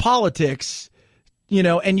world of politics,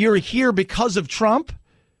 and you're here because of Trump,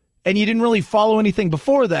 and you didn't really follow anything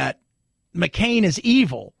before that, McCain is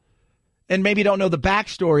evil, and maybe don't know the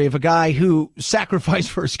backstory of a guy who sacrificed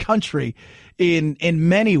for his country in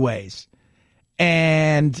many ways.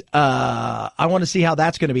 And I want to see how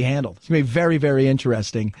that's going to be handled. It's going to be very, very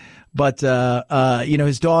interesting. But,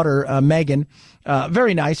 his daughter, Megan,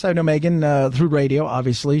 very nice. I know Megan through radio,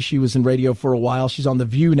 obviously. She was in radio for a while. She's on The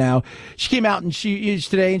View now. She came out and she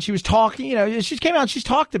was talking, she came out and she's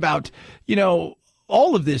talked about,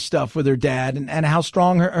 all of this stuff with her dad and how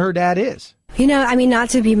strong her dad is. Not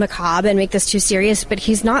to be macabre and make this too serious, but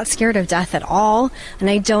he's not scared of death at all. And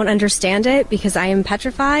I don't understand it because I am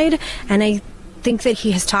petrified. And I think that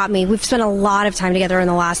he has taught me. We've spent a lot of time together in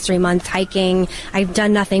the last 3 months hiking. I've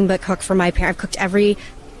done nothing but cook for my parents. I've cooked every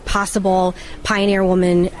possible Pioneer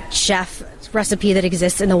Woman chef recipe that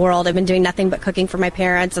exists in the world. I've been doing nothing but cooking for my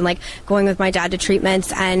parents and going with my dad to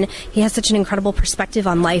treatments. And he has such an incredible perspective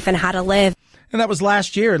on life and how to live. And that was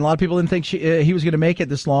last year, and a lot of people didn't think he was going to make it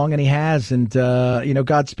this long, and he has. And,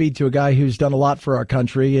 Godspeed to a guy who's done a lot for our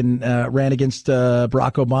country and ran against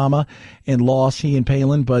Barack Obama and lost, he and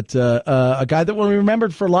Palin. But a guy that will be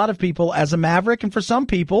remembered for a lot of people as a maverick, and for some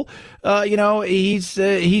people, he's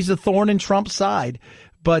a thorn in Trump's side.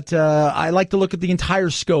 But I like to look at the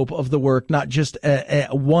entire scope of the work, not just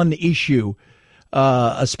one issue,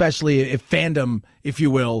 especially if fandom, if you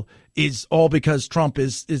will, is all because Trump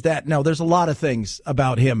is that. No, there's a lot of things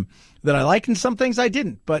about him that I like and some things I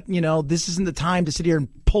didn't. But, this isn't the time to sit here and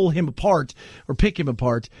pull him apart or pick him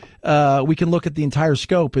apart. We can look at the entire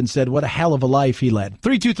scope and said, what a hell of a life he led.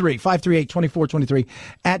 323-538-2423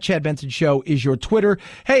 at Chad Benson Show is your Twitter.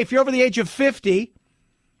 Hey, if you're over the age of 50,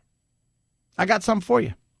 I got something for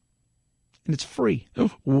you. And it's free.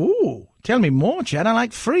 Ooh, tell me more, Chad. I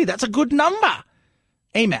like free. That's a good number.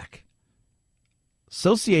 AMAC.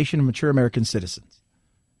 Association of Mature American Citizens.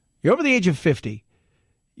 You're over the age of 50.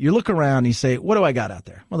 You look around and you say, what do I got out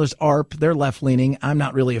there? Well, there's ARP. They're left-leaning. I'm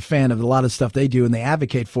not really a fan of a lot of stuff they do and they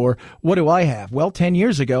advocate for. What do I have? Well, 10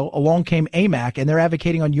 years ago, along came AMAC, and they're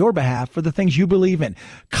advocating on your behalf for the things you believe in.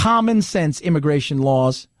 Common sense immigration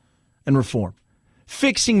laws and reform.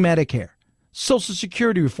 Fixing Medicare. Social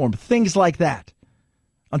Security reform. Things like that.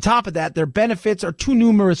 On top of that, their benefits are too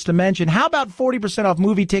numerous to mention. How about 40% off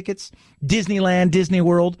movie tickets, Disneyland, Disney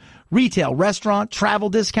World, retail, restaurant, travel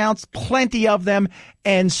discounts, plenty of them,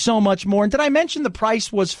 and so much more. And did I mention the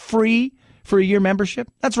price was free for a year membership?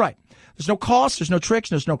 That's right. There's no cost, there's no tricks,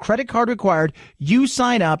 there's no credit card required. You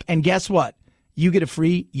sign up, and guess what? You get a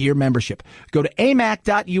free year membership. Go to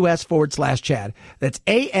amac.us/Chad. That's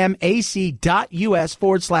amac.us/Chad.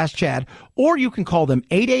 Or you can call them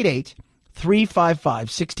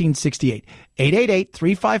 888-355-1668,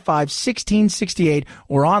 888-355-1668,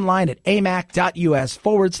 or online at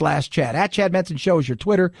amac.us/Chad. At Chad Benson Show is your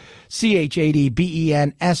Twitter,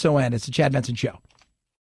 ChadBenson. It's the Chad Benson Show.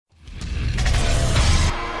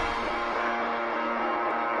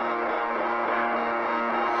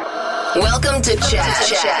 Welcome to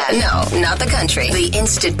Chad. No, not the country. The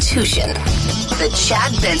institution. The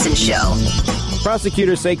Chad Benson Show.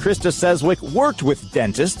 Prosecutors say Krista Sedgwick worked with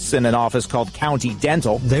dentists in an office called County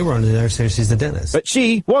Dental. They were under there saying she's the dentist. But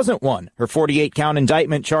she wasn't one. Her 48-count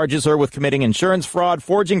indictment charges her with committing insurance fraud,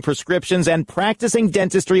 forging prescriptions, and practicing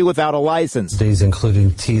dentistry without a license. These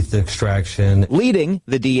including teeth extraction. Leading,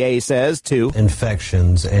 the DA says, to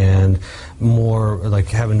infections and more like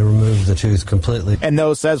having to remove the tooth completely. And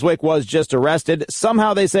though Sedgwick was just arrested,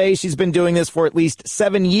 somehow they say she's been doing this for at least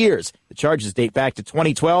 7 years. The charges date back to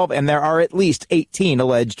 2012, and there are at least 18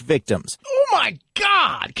 alleged victims. Oh, my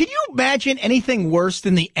God. Can you imagine anything worse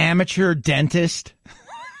than the amateur dentist?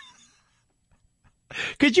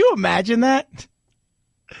 Could you imagine that?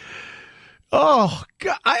 Oh,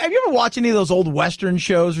 God. Have you ever watched any of those old Western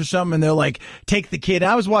shows or something? And they'll, like, take the kid.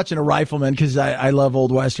 I was watching a Rifleman because I love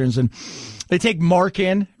old Westerns. And they take Mark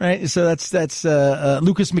in, right? So that's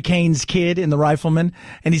Lucas McCain's kid in the Rifleman.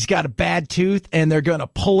 And he's got a bad tooth, and they're going to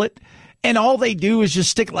pull it. And all they do is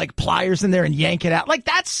just stick like pliers in there and yank it out. Like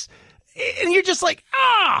that's, and you're just like,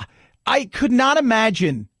 I could not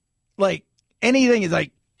imagine like anything is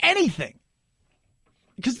like anything.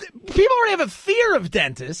 Because people already have a fear of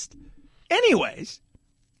dentists anyways.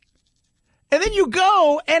 And then you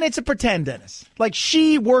go and it's a pretend dentist. Like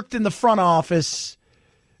she worked in the front office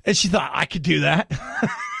and she thought I could do that.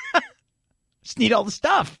 Just need all the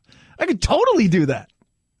stuff. I could totally do that.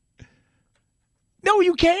 No,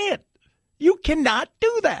 you can't. You cannot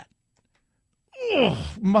do that. Oh,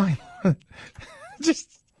 my. Just.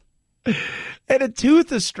 And a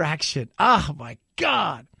tooth extraction. Oh, my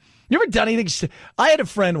God. You ever done anything? I had a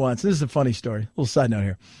friend once. This is a funny story. A little side note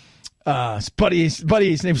here.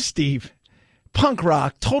 His name was Steve. Punk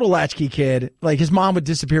rock, total latchkey kid. Like his mom would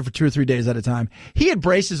disappear for 2 or 3 days at a time. He had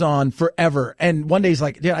braces on forever. And one day he's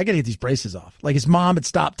like, dude, I got to get these braces off. Like his mom had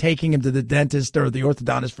stopped taking him to the dentist or the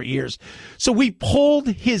orthodontist for years. So we pulled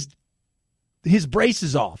his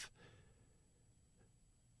braces off.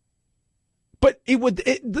 But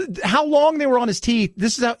how long they were on his teeth,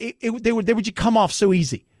 this is how they would just come off so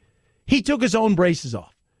easy. He took his own braces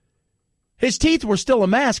off. His teeth were still a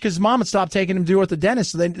mess because his mom had stopped taking him to the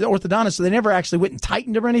orthodontist, so they never actually went and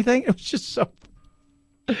tightened him or anything. It was just so.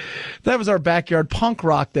 That was our backyard punk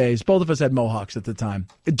rock days. Both of us had mohawks at the time.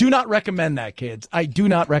 I do not recommend that, kids. I do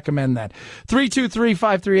not recommend that.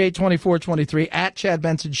 323-538-2423 at Chad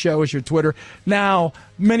Benson Show is your Twitter. Now,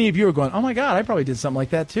 many of you are going, oh my God, I probably did something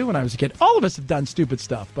like that too when I was a kid. All of us have done stupid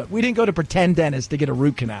stuff, but we didn't go to pretend dentist to get a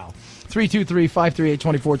root canal.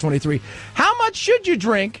 323-538-2423. How much should you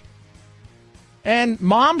drink? And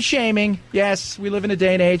mom shaming. Yes, we live in a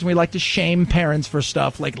day and age and we like to shame parents for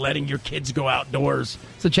stuff like letting your kids go outdoors.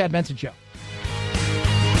 It's the Chad Benson Show.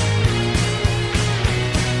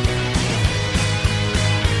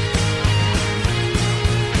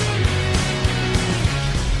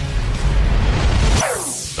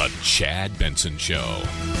 The Chad Benson Show.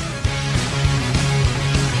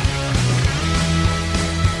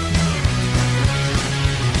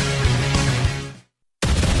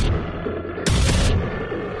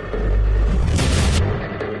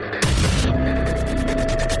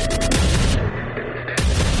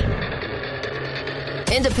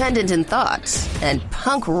 Independent in thoughts and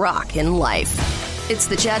punk rock in life. It's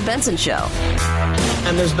the Chad Benson Show.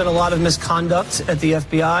 And there's been a lot of misconduct at the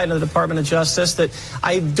FBI and the Department of Justice that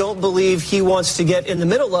I don't believe he wants to get in the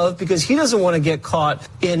middle of because he doesn't want to get caught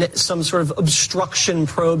in some sort of obstruction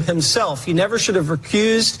probe himself. He never should have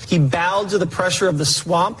recused. He bowed to the pressure of the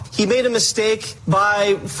swamp. He made a mistake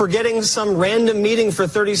by forgetting some random meeting for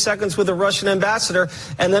 30 seconds with a Russian ambassador,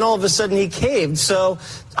 and then all of a sudden he caved. So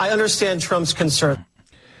I understand Trump's concern.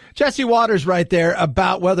 Jesse Waters right there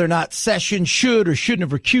about whether or not Sessions should or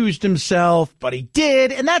shouldn't have recused himself, but he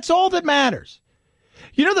did, and that's all that matters.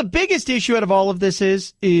 You know, the biggest issue out of all of this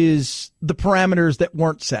is the parameters that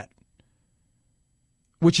weren't set,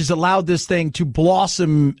 which has allowed this thing to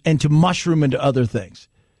blossom and to mushroom into other things.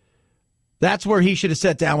 That's where he should have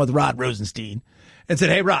sat down with Rod Rosenstein and said,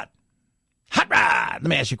 hey, Rod, hot Rod, let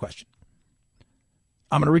me ask you a question.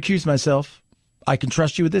 I'm going to recuse myself. I can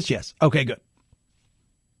trust you with this? Yes. Okay, good.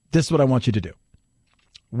 This is what I want you to do.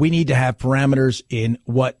 We need to have parameters in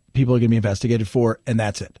what people are going to be investigated for, and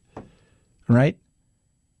that's it. All right?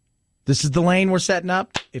 This is the lane we're setting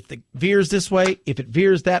up. If it veers this way, if it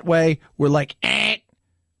veers that way, we're like,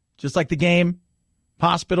 just like the game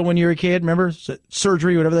hospital when you were a kid. Remember?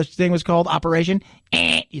 Surgery, whatever that thing was called, operation.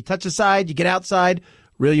 You touch the side, you get outside,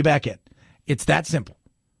 reel you back in. It's that simple.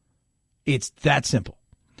 It's that simple.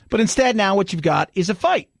 But instead now what you've got is a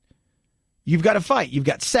fight. You've got a fight. You've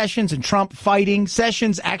got Sessions and Trump fighting.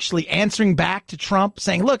 Sessions actually answering back to Trump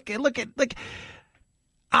saying, look,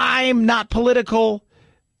 I'm not political.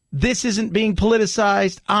 This isn't being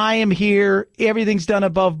politicized. I am here. Everything's done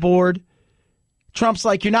above board. Trump's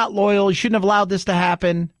like, you're not loyal. You shouldn't have allowed this to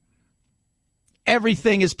happen.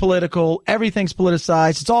 Everything is political. Everything's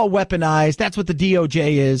politicized. It's all weaponized. That's what the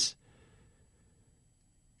DOJ is.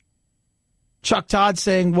 Chuck Todd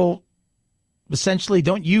saying, well, essentially,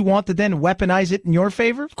 don't you want to then weaponize it in your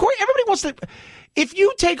favor? Of course, everybody wants to. If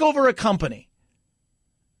you take over a company,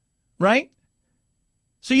 right?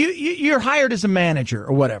 So you're hired as a manager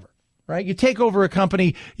or whatever, right? You take over a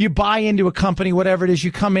company, you buy into a company, whatever it is,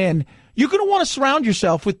 you come in. You're going to want to surround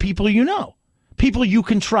yourself with people you know, people you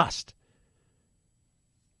can trust.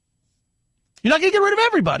 You're not going to get rid of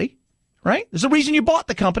everybody, right? There's a reason you bought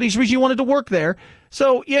the company. There's a reason you wanted to work there.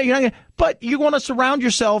 So, yeah, you're not gonna, but you want to surround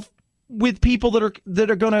yourself with people that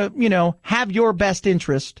are going to, have your best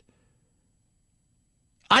interest.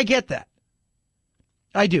 I get that.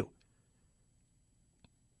 I do.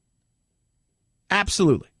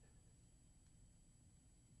 Absolutely.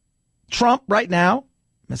 Trump right now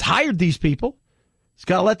has hired these people. He's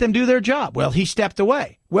got to let them do their job. Well, he stepped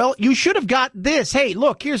away. Well, you should have got this. Hey,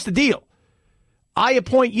 look, here's the deal. I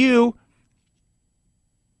appoint you.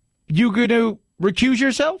 You going to recuse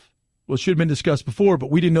yourself? Well, it should have been discussed before,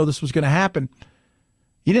 but we didn't know this was going to happen.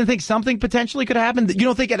 You didn't think something potentially could happen? You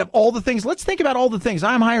don't think out of all the things? Let's think about all the things.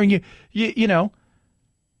 I'm hiring you. You know.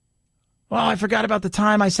 Well, I forgot about the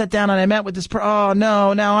time I sat down and I met with this. Oh,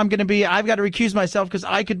 no, now I've got to recuse myself because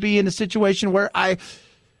I could be in a situation where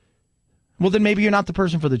well, then maybe you're not the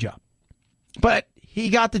person for the job. But he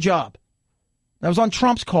got the job. That was on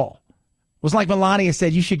Trump's call. It was like Melania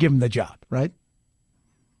said, you should give him the job, right?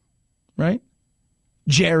 Right?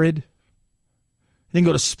 Jared. Then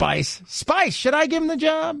go to Spice. Spice, should I give him the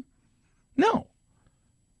job? No.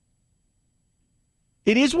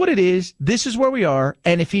 It is what it is. This is where we are.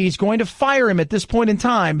 And if he's going to fire him at this point in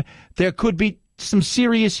time, there could be some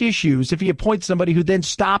serious issues if he appoints somebody who then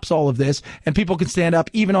stops all of this and people can stand up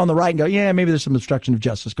even on the right and go, yeah, maybe there's some obstruction of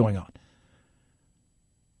justice going on.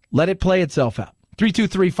 Let it play itself out.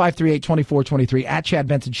 323-538-2423 at Chad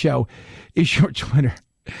Benson Show is your Twitter.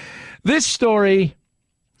 This story,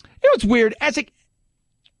 it's weird.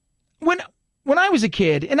 When I was a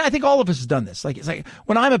kid, and I think all of us have done this, it's like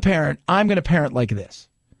when I'm a parent, I'm going to parent like this,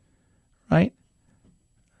 right?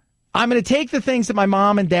 I'm going to take the things that my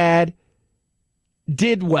mom and dad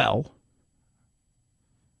did well,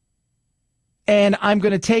 and I'm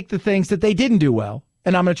going to take the things that they didn't do well,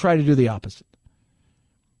 and I'm going to try to do the opposite.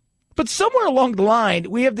 But somewhere along the line,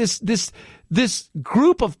 we have this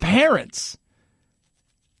group of parents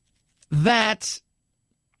that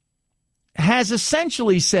has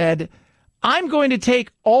essentially said, I'm going to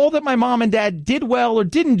take all that my mom and dad did well or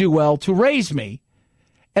didn't do well to raise me,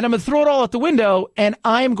 and I'm going to throw it all out the window, and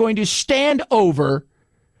I'm going to stand over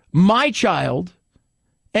my child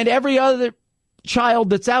and every other child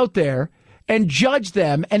that's out there and judge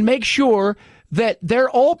them and make sure that they're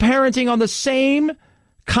all parenting on the same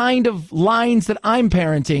kind of lines that I'm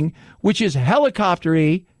parenting, which is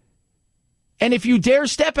helicopter-y. And if you dare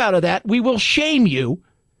step out of that, we will shame you,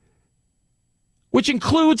 which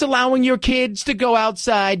includes allowing your kids to go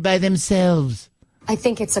outside by themselves. I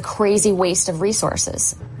think it's a crazy waste of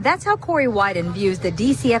resources. That's how Corey Wyden views the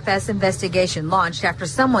DCFS investigation launched after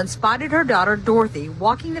someone spotted her daughter Dorothy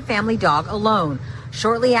walking the family dog alone.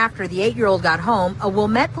 Shortly after the 8-year-old got home, a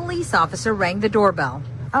Wilmette police officer rang the doorbell.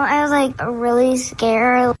 Oh, I was really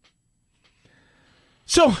scared.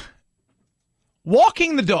 So,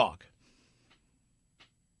 walking the dog.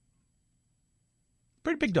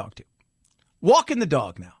 Pretty big dog, too. Walking the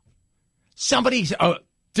dog now. Somebody's,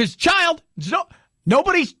 there's a child. There's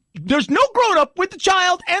no grown up with the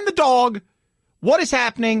child and the dog. What is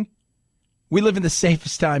happening? We live in the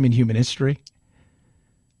safest time in human history.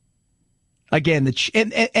 Again,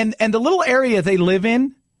 and the little area they live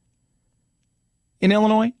in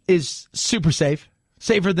Illinois is super safe.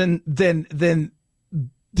 Safer than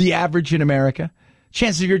the average in America.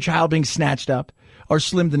 Chances of your child being snatched up are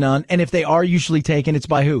slim to none. And if they are usually taken, it's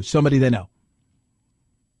by who? Somebody they know.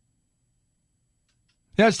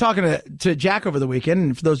 I was talking to Jack over the weekend,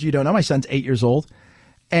 and for those of you who don't know, my son's 8 years old,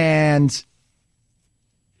 and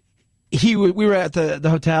we were at the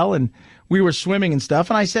hotel, and we were swimming and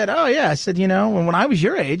stuff, and I said, when I was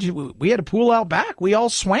your age, we had a pool out back. We all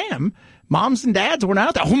swam. Moms and dads weren't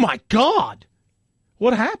out there. Oh, my God.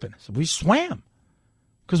 What happened? I said, we swam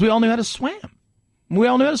because we all knew how to swim. We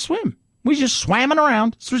all knew how to swim. We just swamming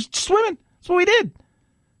around, swimming. That's what we did.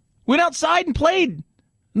 Went outside and played,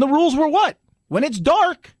 and the rules were what? When it's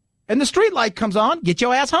dark and the street light comes on, get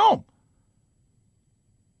your ass home.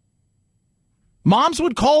 Moms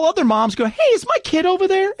would call other moms, go, hey, is my kid over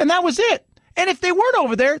there? And that was it. And if they weren't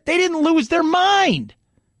over there, they didn't lose their mind.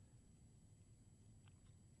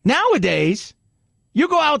 Nowadays, you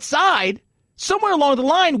go outside, somewhere along the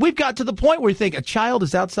line, we've got to the point where you think a child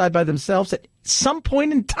is outside by themselves. At some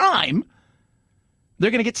point in time,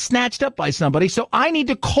 they're going to get snatched up by somebody. So I need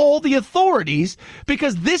to call the authorities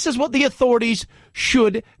because this is what the authorities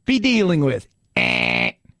should be dealing with.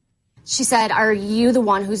 She said, are you the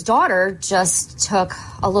one whose daughter just took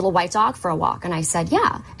a little white dog for a walk? And I said,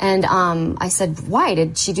 yeah. And I said, why?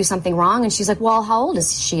 Did she do something wrong? And she's like, well, how old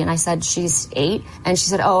is she? And I said, she's 8. And she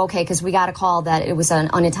said, oh, okay, because we got a call that it was an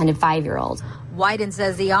unattended 5-year-old. Wyden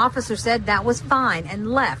says the officer said that was fine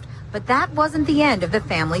and left, but that wasn't the end of the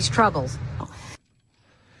family's troubles.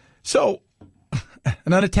 So,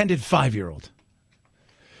 an unattended 5-year-old.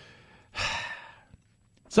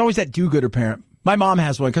 It's always that do-gooder parent. My mom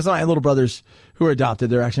has one because I have little brothers who are adopted.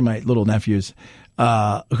 They're actually my little nephews.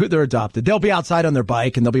 They're adopted. They'll be outside on their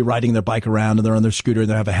bike and they'll be riding their bike around and they're on their scooter and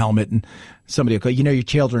they'll have a helmet and somebody will go, you know, your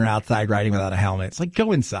children are outside riding without a helmet. It's like,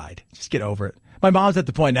 go inside. Just get over it. My mom's at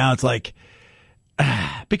the point now, it's like,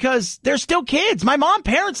 because they're still kids. My mom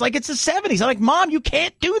parents like it's the 70s. I'm like, Mom, you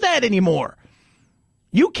can't do that anymore.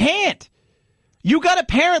 You can't. You got to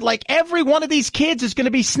parent like every one of these kids is going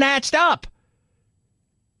to be snatched up.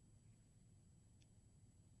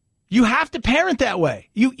 You have to parent that way.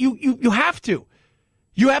 You have to.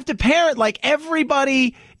 You have to parent like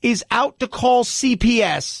everybody is out to call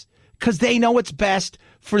CPS because they know what's best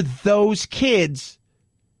for those kids.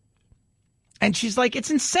 And she's like,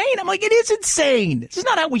 it's insane. I'm like, it is insane. This is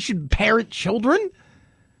not how we should parent children.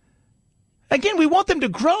 Again, we want them to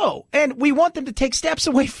grow and we want them to take steps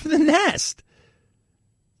away from the nest.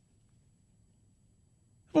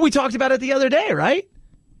 We talked about it the other day, right?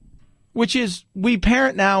 Which is we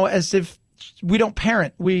parent now as if we don't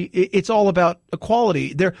parent. It's all about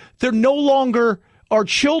equality. They're no longer our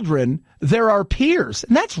children. They're our peers.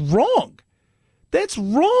 And that's wrong. That's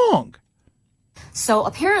wrong. So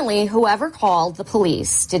apparently whoever called the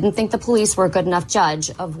police didn't think the police were a good enough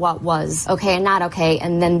judge of what was okay and not okay.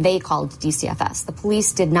 And then they called DCFS. The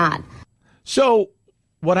police did not. So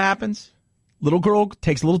what happens? Little girl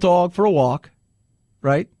takes a little dog for a walk,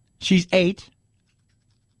 right? She's 8.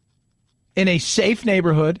 In a safe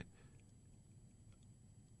neighborhood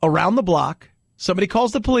around the block, somebody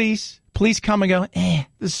calls the police. Police come and go, this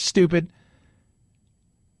is stupid.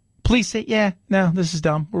 Police say, yeah, no, this is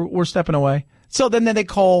dumb. We're stepping away. So then they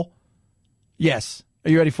call, yes,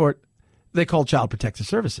 are you ready for it? They call Child Protective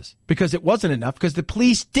Services because it wasn't enough because the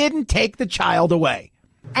police didn't take the child away.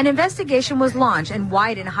 An investigation was launched and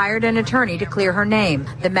Wyden hired an attorney to clear her name.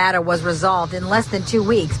 The matter was resolved in less than 2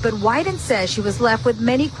 weeks, but Wyden says she was left with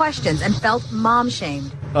many questions and felt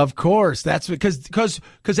mom-shamed. Of course. That's because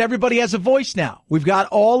everybody has a voice now. We've got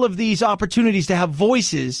all of these opportunities to have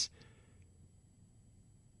voices.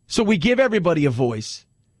 So we give everybody a voice.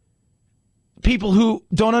 People who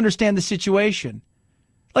don't understand the situation.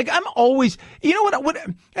 Like, I'm always, you know what,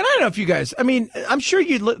 and I don't know if you guys, I mean, I'm sure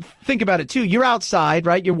you think about it too. You're outside,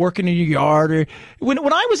 right? You're working in your yard. Or when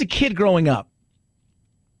I was a kid growing up,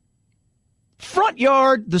 front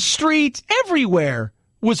yard, the streets, everywhere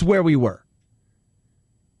was where we were.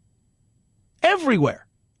 Everywhere.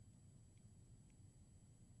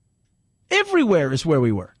 Everywhere is where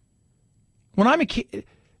we were. When I'm a kid.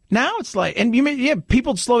 Now it's like, and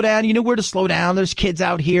people slow down. You know where to slow down. There's kids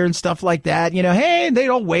out here and stuff like that. You know, hey, they'd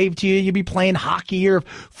all wave to you. You'd be playing hockey or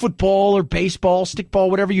football or baseball, stickball,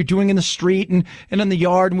 whatever you're doing in the street and in the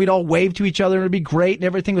yard. And we'd all wave to each other and it'd be great and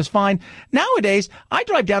everything was fine. Nowadays, I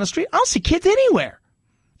drive down the street. I don't see kids anywhere.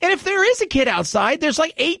 And if there is a kid outside, there's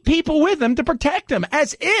like 8 people with him to protect him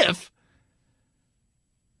as if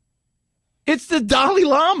it's the Dalai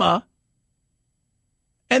Lama.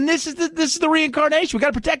 And this is the reincarnation. We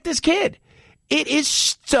got to protect this kid. It is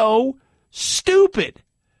so stupid.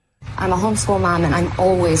 I'm a homeschool mom and I'm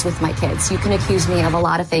always with my kids. You can accuse me of a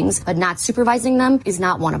lot of things, but not supervising them is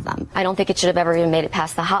not one of them. I don't think it should have ever even made it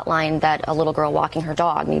past the hotline that a little girl walking her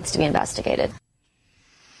dog needs to be investigated.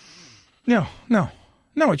 No,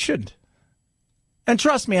 it shouldn't. And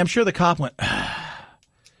trust me, I'm sure the cop went,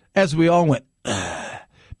 as we all went,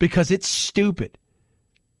 because it's stupid.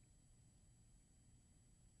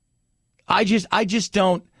 I just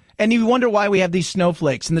don't. And you wonder why we have these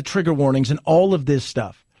snowflakes and the trigger warnings and all of this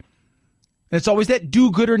stuff. And it's always that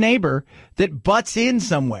do-gooder neighbor that butts in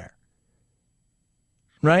somewhere.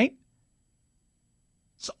 Right?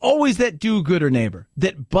 It's always that do-gooder neighbor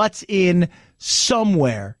that butts in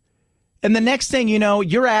somewhere. And the next thing you know,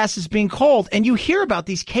 your ass is being called. And you hear about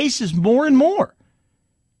these cases more and more.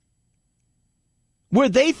 where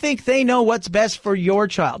they think they know what's best for your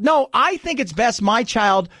child. No, I think it's best my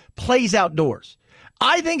child plays outdoors.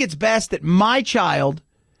 I think it's best that my child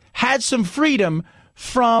had some freedom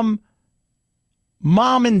from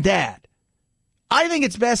mom and dad. I think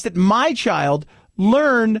it's best that my child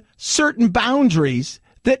learn certain boundaries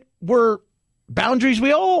that were boundaries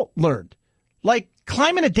we all learned, like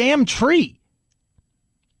climbing a damn tree.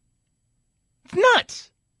 It's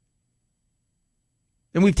nuts.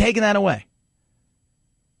 And we've taken that away.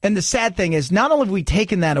 And the sad thing is, not only have we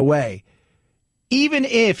taken that away, even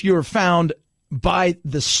if you're found by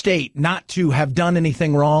the state not to have done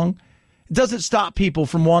anything wrong, it doesn't stop people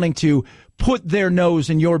from wanting to put their nose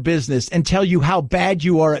in your business and tell you how bad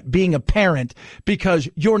you are at being a parent because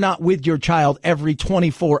you're not with your child every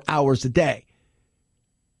 24 hours a day.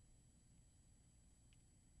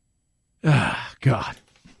 Ah, God.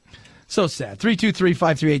 So sad.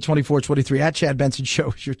 323-538-2423 at Chad Benson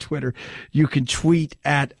Show is your Twitter. You can tweet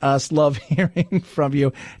at us. Love hearing from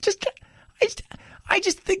you. I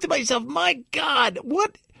just think to myself, my God,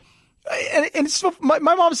 what? And it's so, my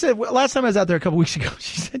mom said, last time I was out there a couple weeks ago,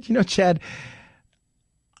 she said, Chad,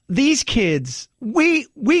 these kids, we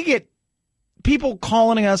get people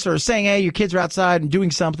calling us or saying, hey, your kids are outside and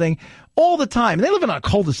doing something all the time. And they live in a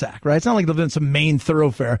cul-de-sac, right? It's not like they live in some main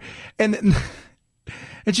thoroughfare. And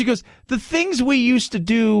she goes, the things we used to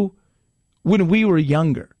do when we were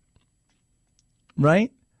younger,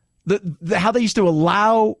 right? How they used to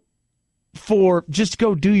allow for just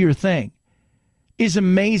go do your thing is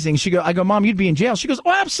amazing. I go, Mom, you'd be in jail. She goes,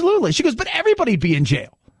 oh, absolutely. She goes, but everybody'd be in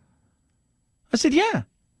jail. I said, yeah.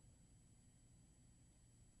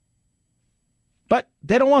 But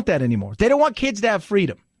they don't want that anymore. They don't want kids to have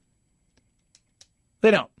freedom.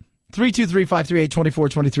 They don't.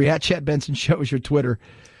 323-538-2423 at Chad Benson Show is your Twitter.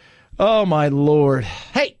 Oh, my Lord.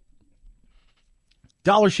 Hey,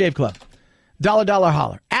 Dollar Shave Club. Dollar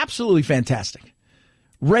Holler. Absolutely fantastic.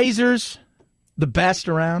 Razors, the best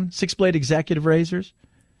around. 6-blade executive razors,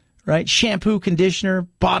 right? Shampoo, conditioner,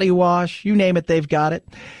 body wash, you name it, they've got it.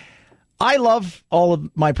 I love all of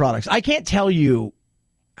my products. I can't tell you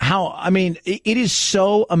it is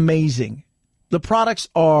so amazing. The products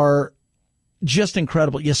are just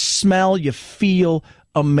incredible. You smell, you feel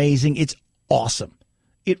amazing. It's awesome.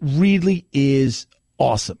 It really is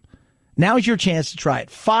awesome. Now is your chance to try it.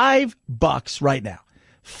 $5 right now.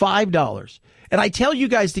 $5. And I tell you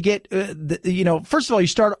guys to get, first of all, you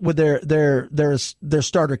start with their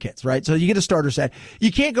starter kits, right? So you get a starter set.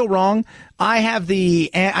 You can't go wrong.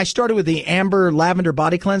 I started with the Amber Lavender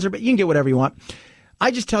Body Cleanser, but you can get whatever you want. I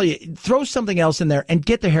just tell you, throw something else in there and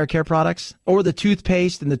get their hair care products or the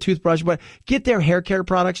toothpaste and the toothbrush, but get their hair care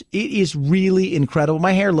products. It is really incredible.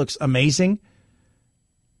 My hair looks amazing.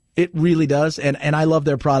 It really does. And I love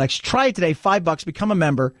their products. Try it today. $5. Become a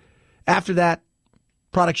member. After that,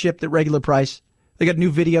 product shipped at regular price. They got a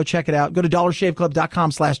new video. Check it out. Go to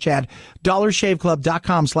dollarshaveclub.com/Chad.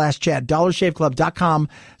 dollarshaveclub.com/Chad.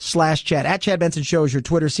 dollarshaveclub.com/Chad. At Chad Benson Show is your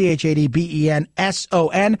Twitter.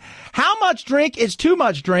 ChadBenson. How much drink is too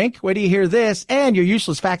much drink? Wait till you hear this and your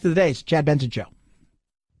useless fact of the day. It's Chad Benson Show.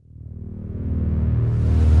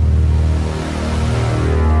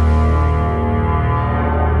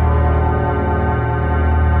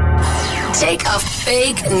 Take a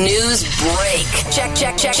fake news break.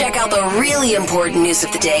 Check out the really important news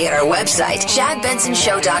of the day at our website,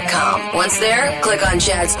 ChadBensonShow.com. Once there, click on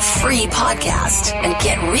Chad's free podcast and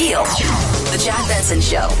get real. The Chad Benson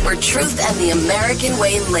Show, where truth and the American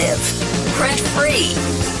way live. Print free.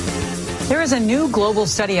 There is a new global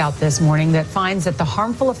study out this morning that finds that the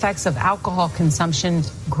harmful effects of alcohol consumption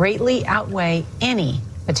greatly outweigh any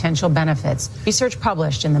potential benefits. Research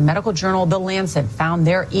published in the medical journal The Lancet found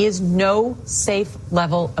there is no safe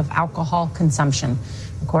level of alcohol consumption.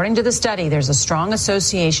 According to the study, there's a strong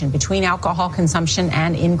association between alcohol consumption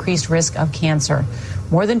and increased risk of cancer.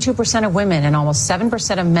 More than 2% of women and almost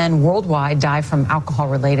 7% of men worldwide die from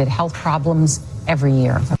alcohol-related health problems every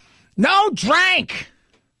year. No drink!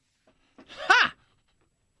 Ha!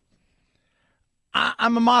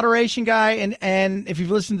 I'm a moderation guy, and if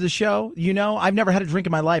you've listened to the show, I've never had a drink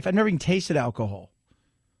in my life. I've never even tasted alcohol.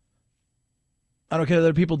 I don't care what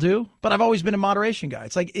other people do, but I've always been a moderation guy.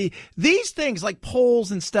 It's like these things, like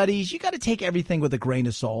polls and studies, you got to take everything with a grain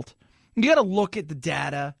of salt. You got to look at the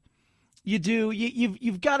data. You do.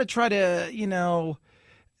 You've got to try to,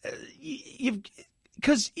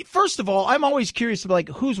 because first of all, I'm always curious about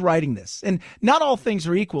who's writing this, and not all things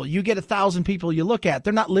are equal. You get 1,000 people you look at;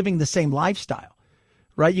 they're not living the same lifestyle.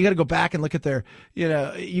 right? You got to go back and look at their,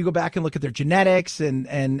 you go back and look at their genetics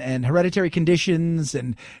and hereditary conditions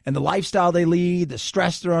and the lifestyle they lead, the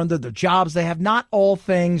stress they're under, the jobs they have. Not all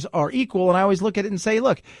things are equal. And I always look at it and say,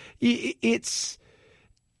 look, it's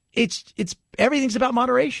everything's about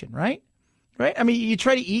moderation, right? Right? I mean, you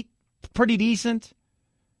try to eat pretty decent,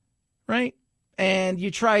 right? And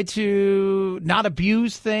you try to not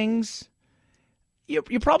abuse things. You're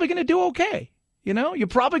probably going to do okay. You're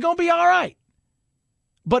probably going to be all right.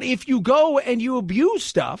 But if you go and you abuse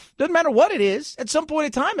stuff, doesn't matter what it is, at some point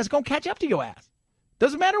in time, it's going to catch up to your ass.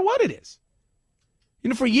 Doesn't matter what it is.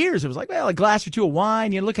 For years, it was like, well, a glass or two of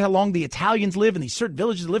wine. Look at how long the Italians live in these certain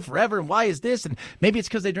villages live forever. And why is this? And maybe it's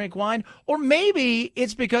because they drink wine. Or maybe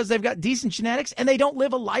it's because they've got decent genetics and they don't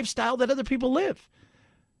live a lifestyle that other people live.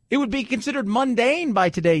 It would be considered mundane by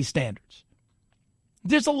today's standards.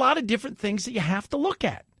 There's a lot of different things that you have to look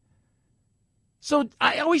at. So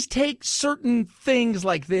I always take certain things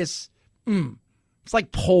like this. It's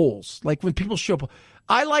like polls. Like when people show up.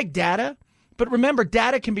 I like data, but remember,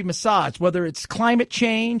 data can be massaged, whether it's climate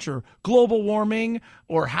change or global warming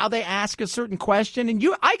or how they ask a certain question. And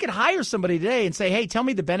I could hire somebody today and say, hey, tell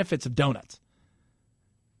me the benefits of donuts.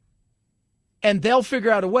 And they'll figure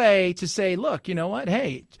out a way to say, look, you know what?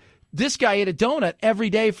 Hey, this guy ate a donut every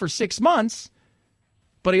day for 6 months,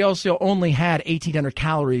 but he also only had 1,800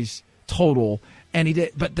 calories total, and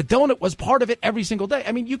but the donut was part of it every single day.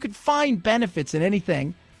 I mean, you could find benefits in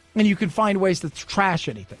anything, and you can find ways to trash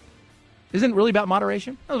anything. Isn't it really about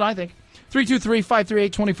moderation? That's what I think.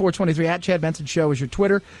 323-538-2423 at Chad Benson Show is your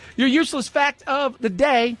Twitter. Your useless fact of the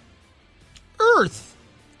day: Earth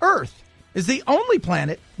is the only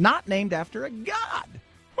planet not named after a god.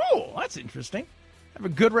 Oh, that's interesting. Have a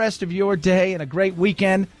good rest of your day and a great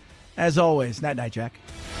weekend. As always, night, Jack.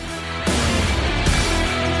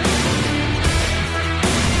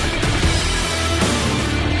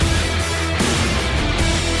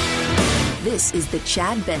 This is the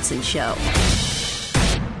Chad Benson Show.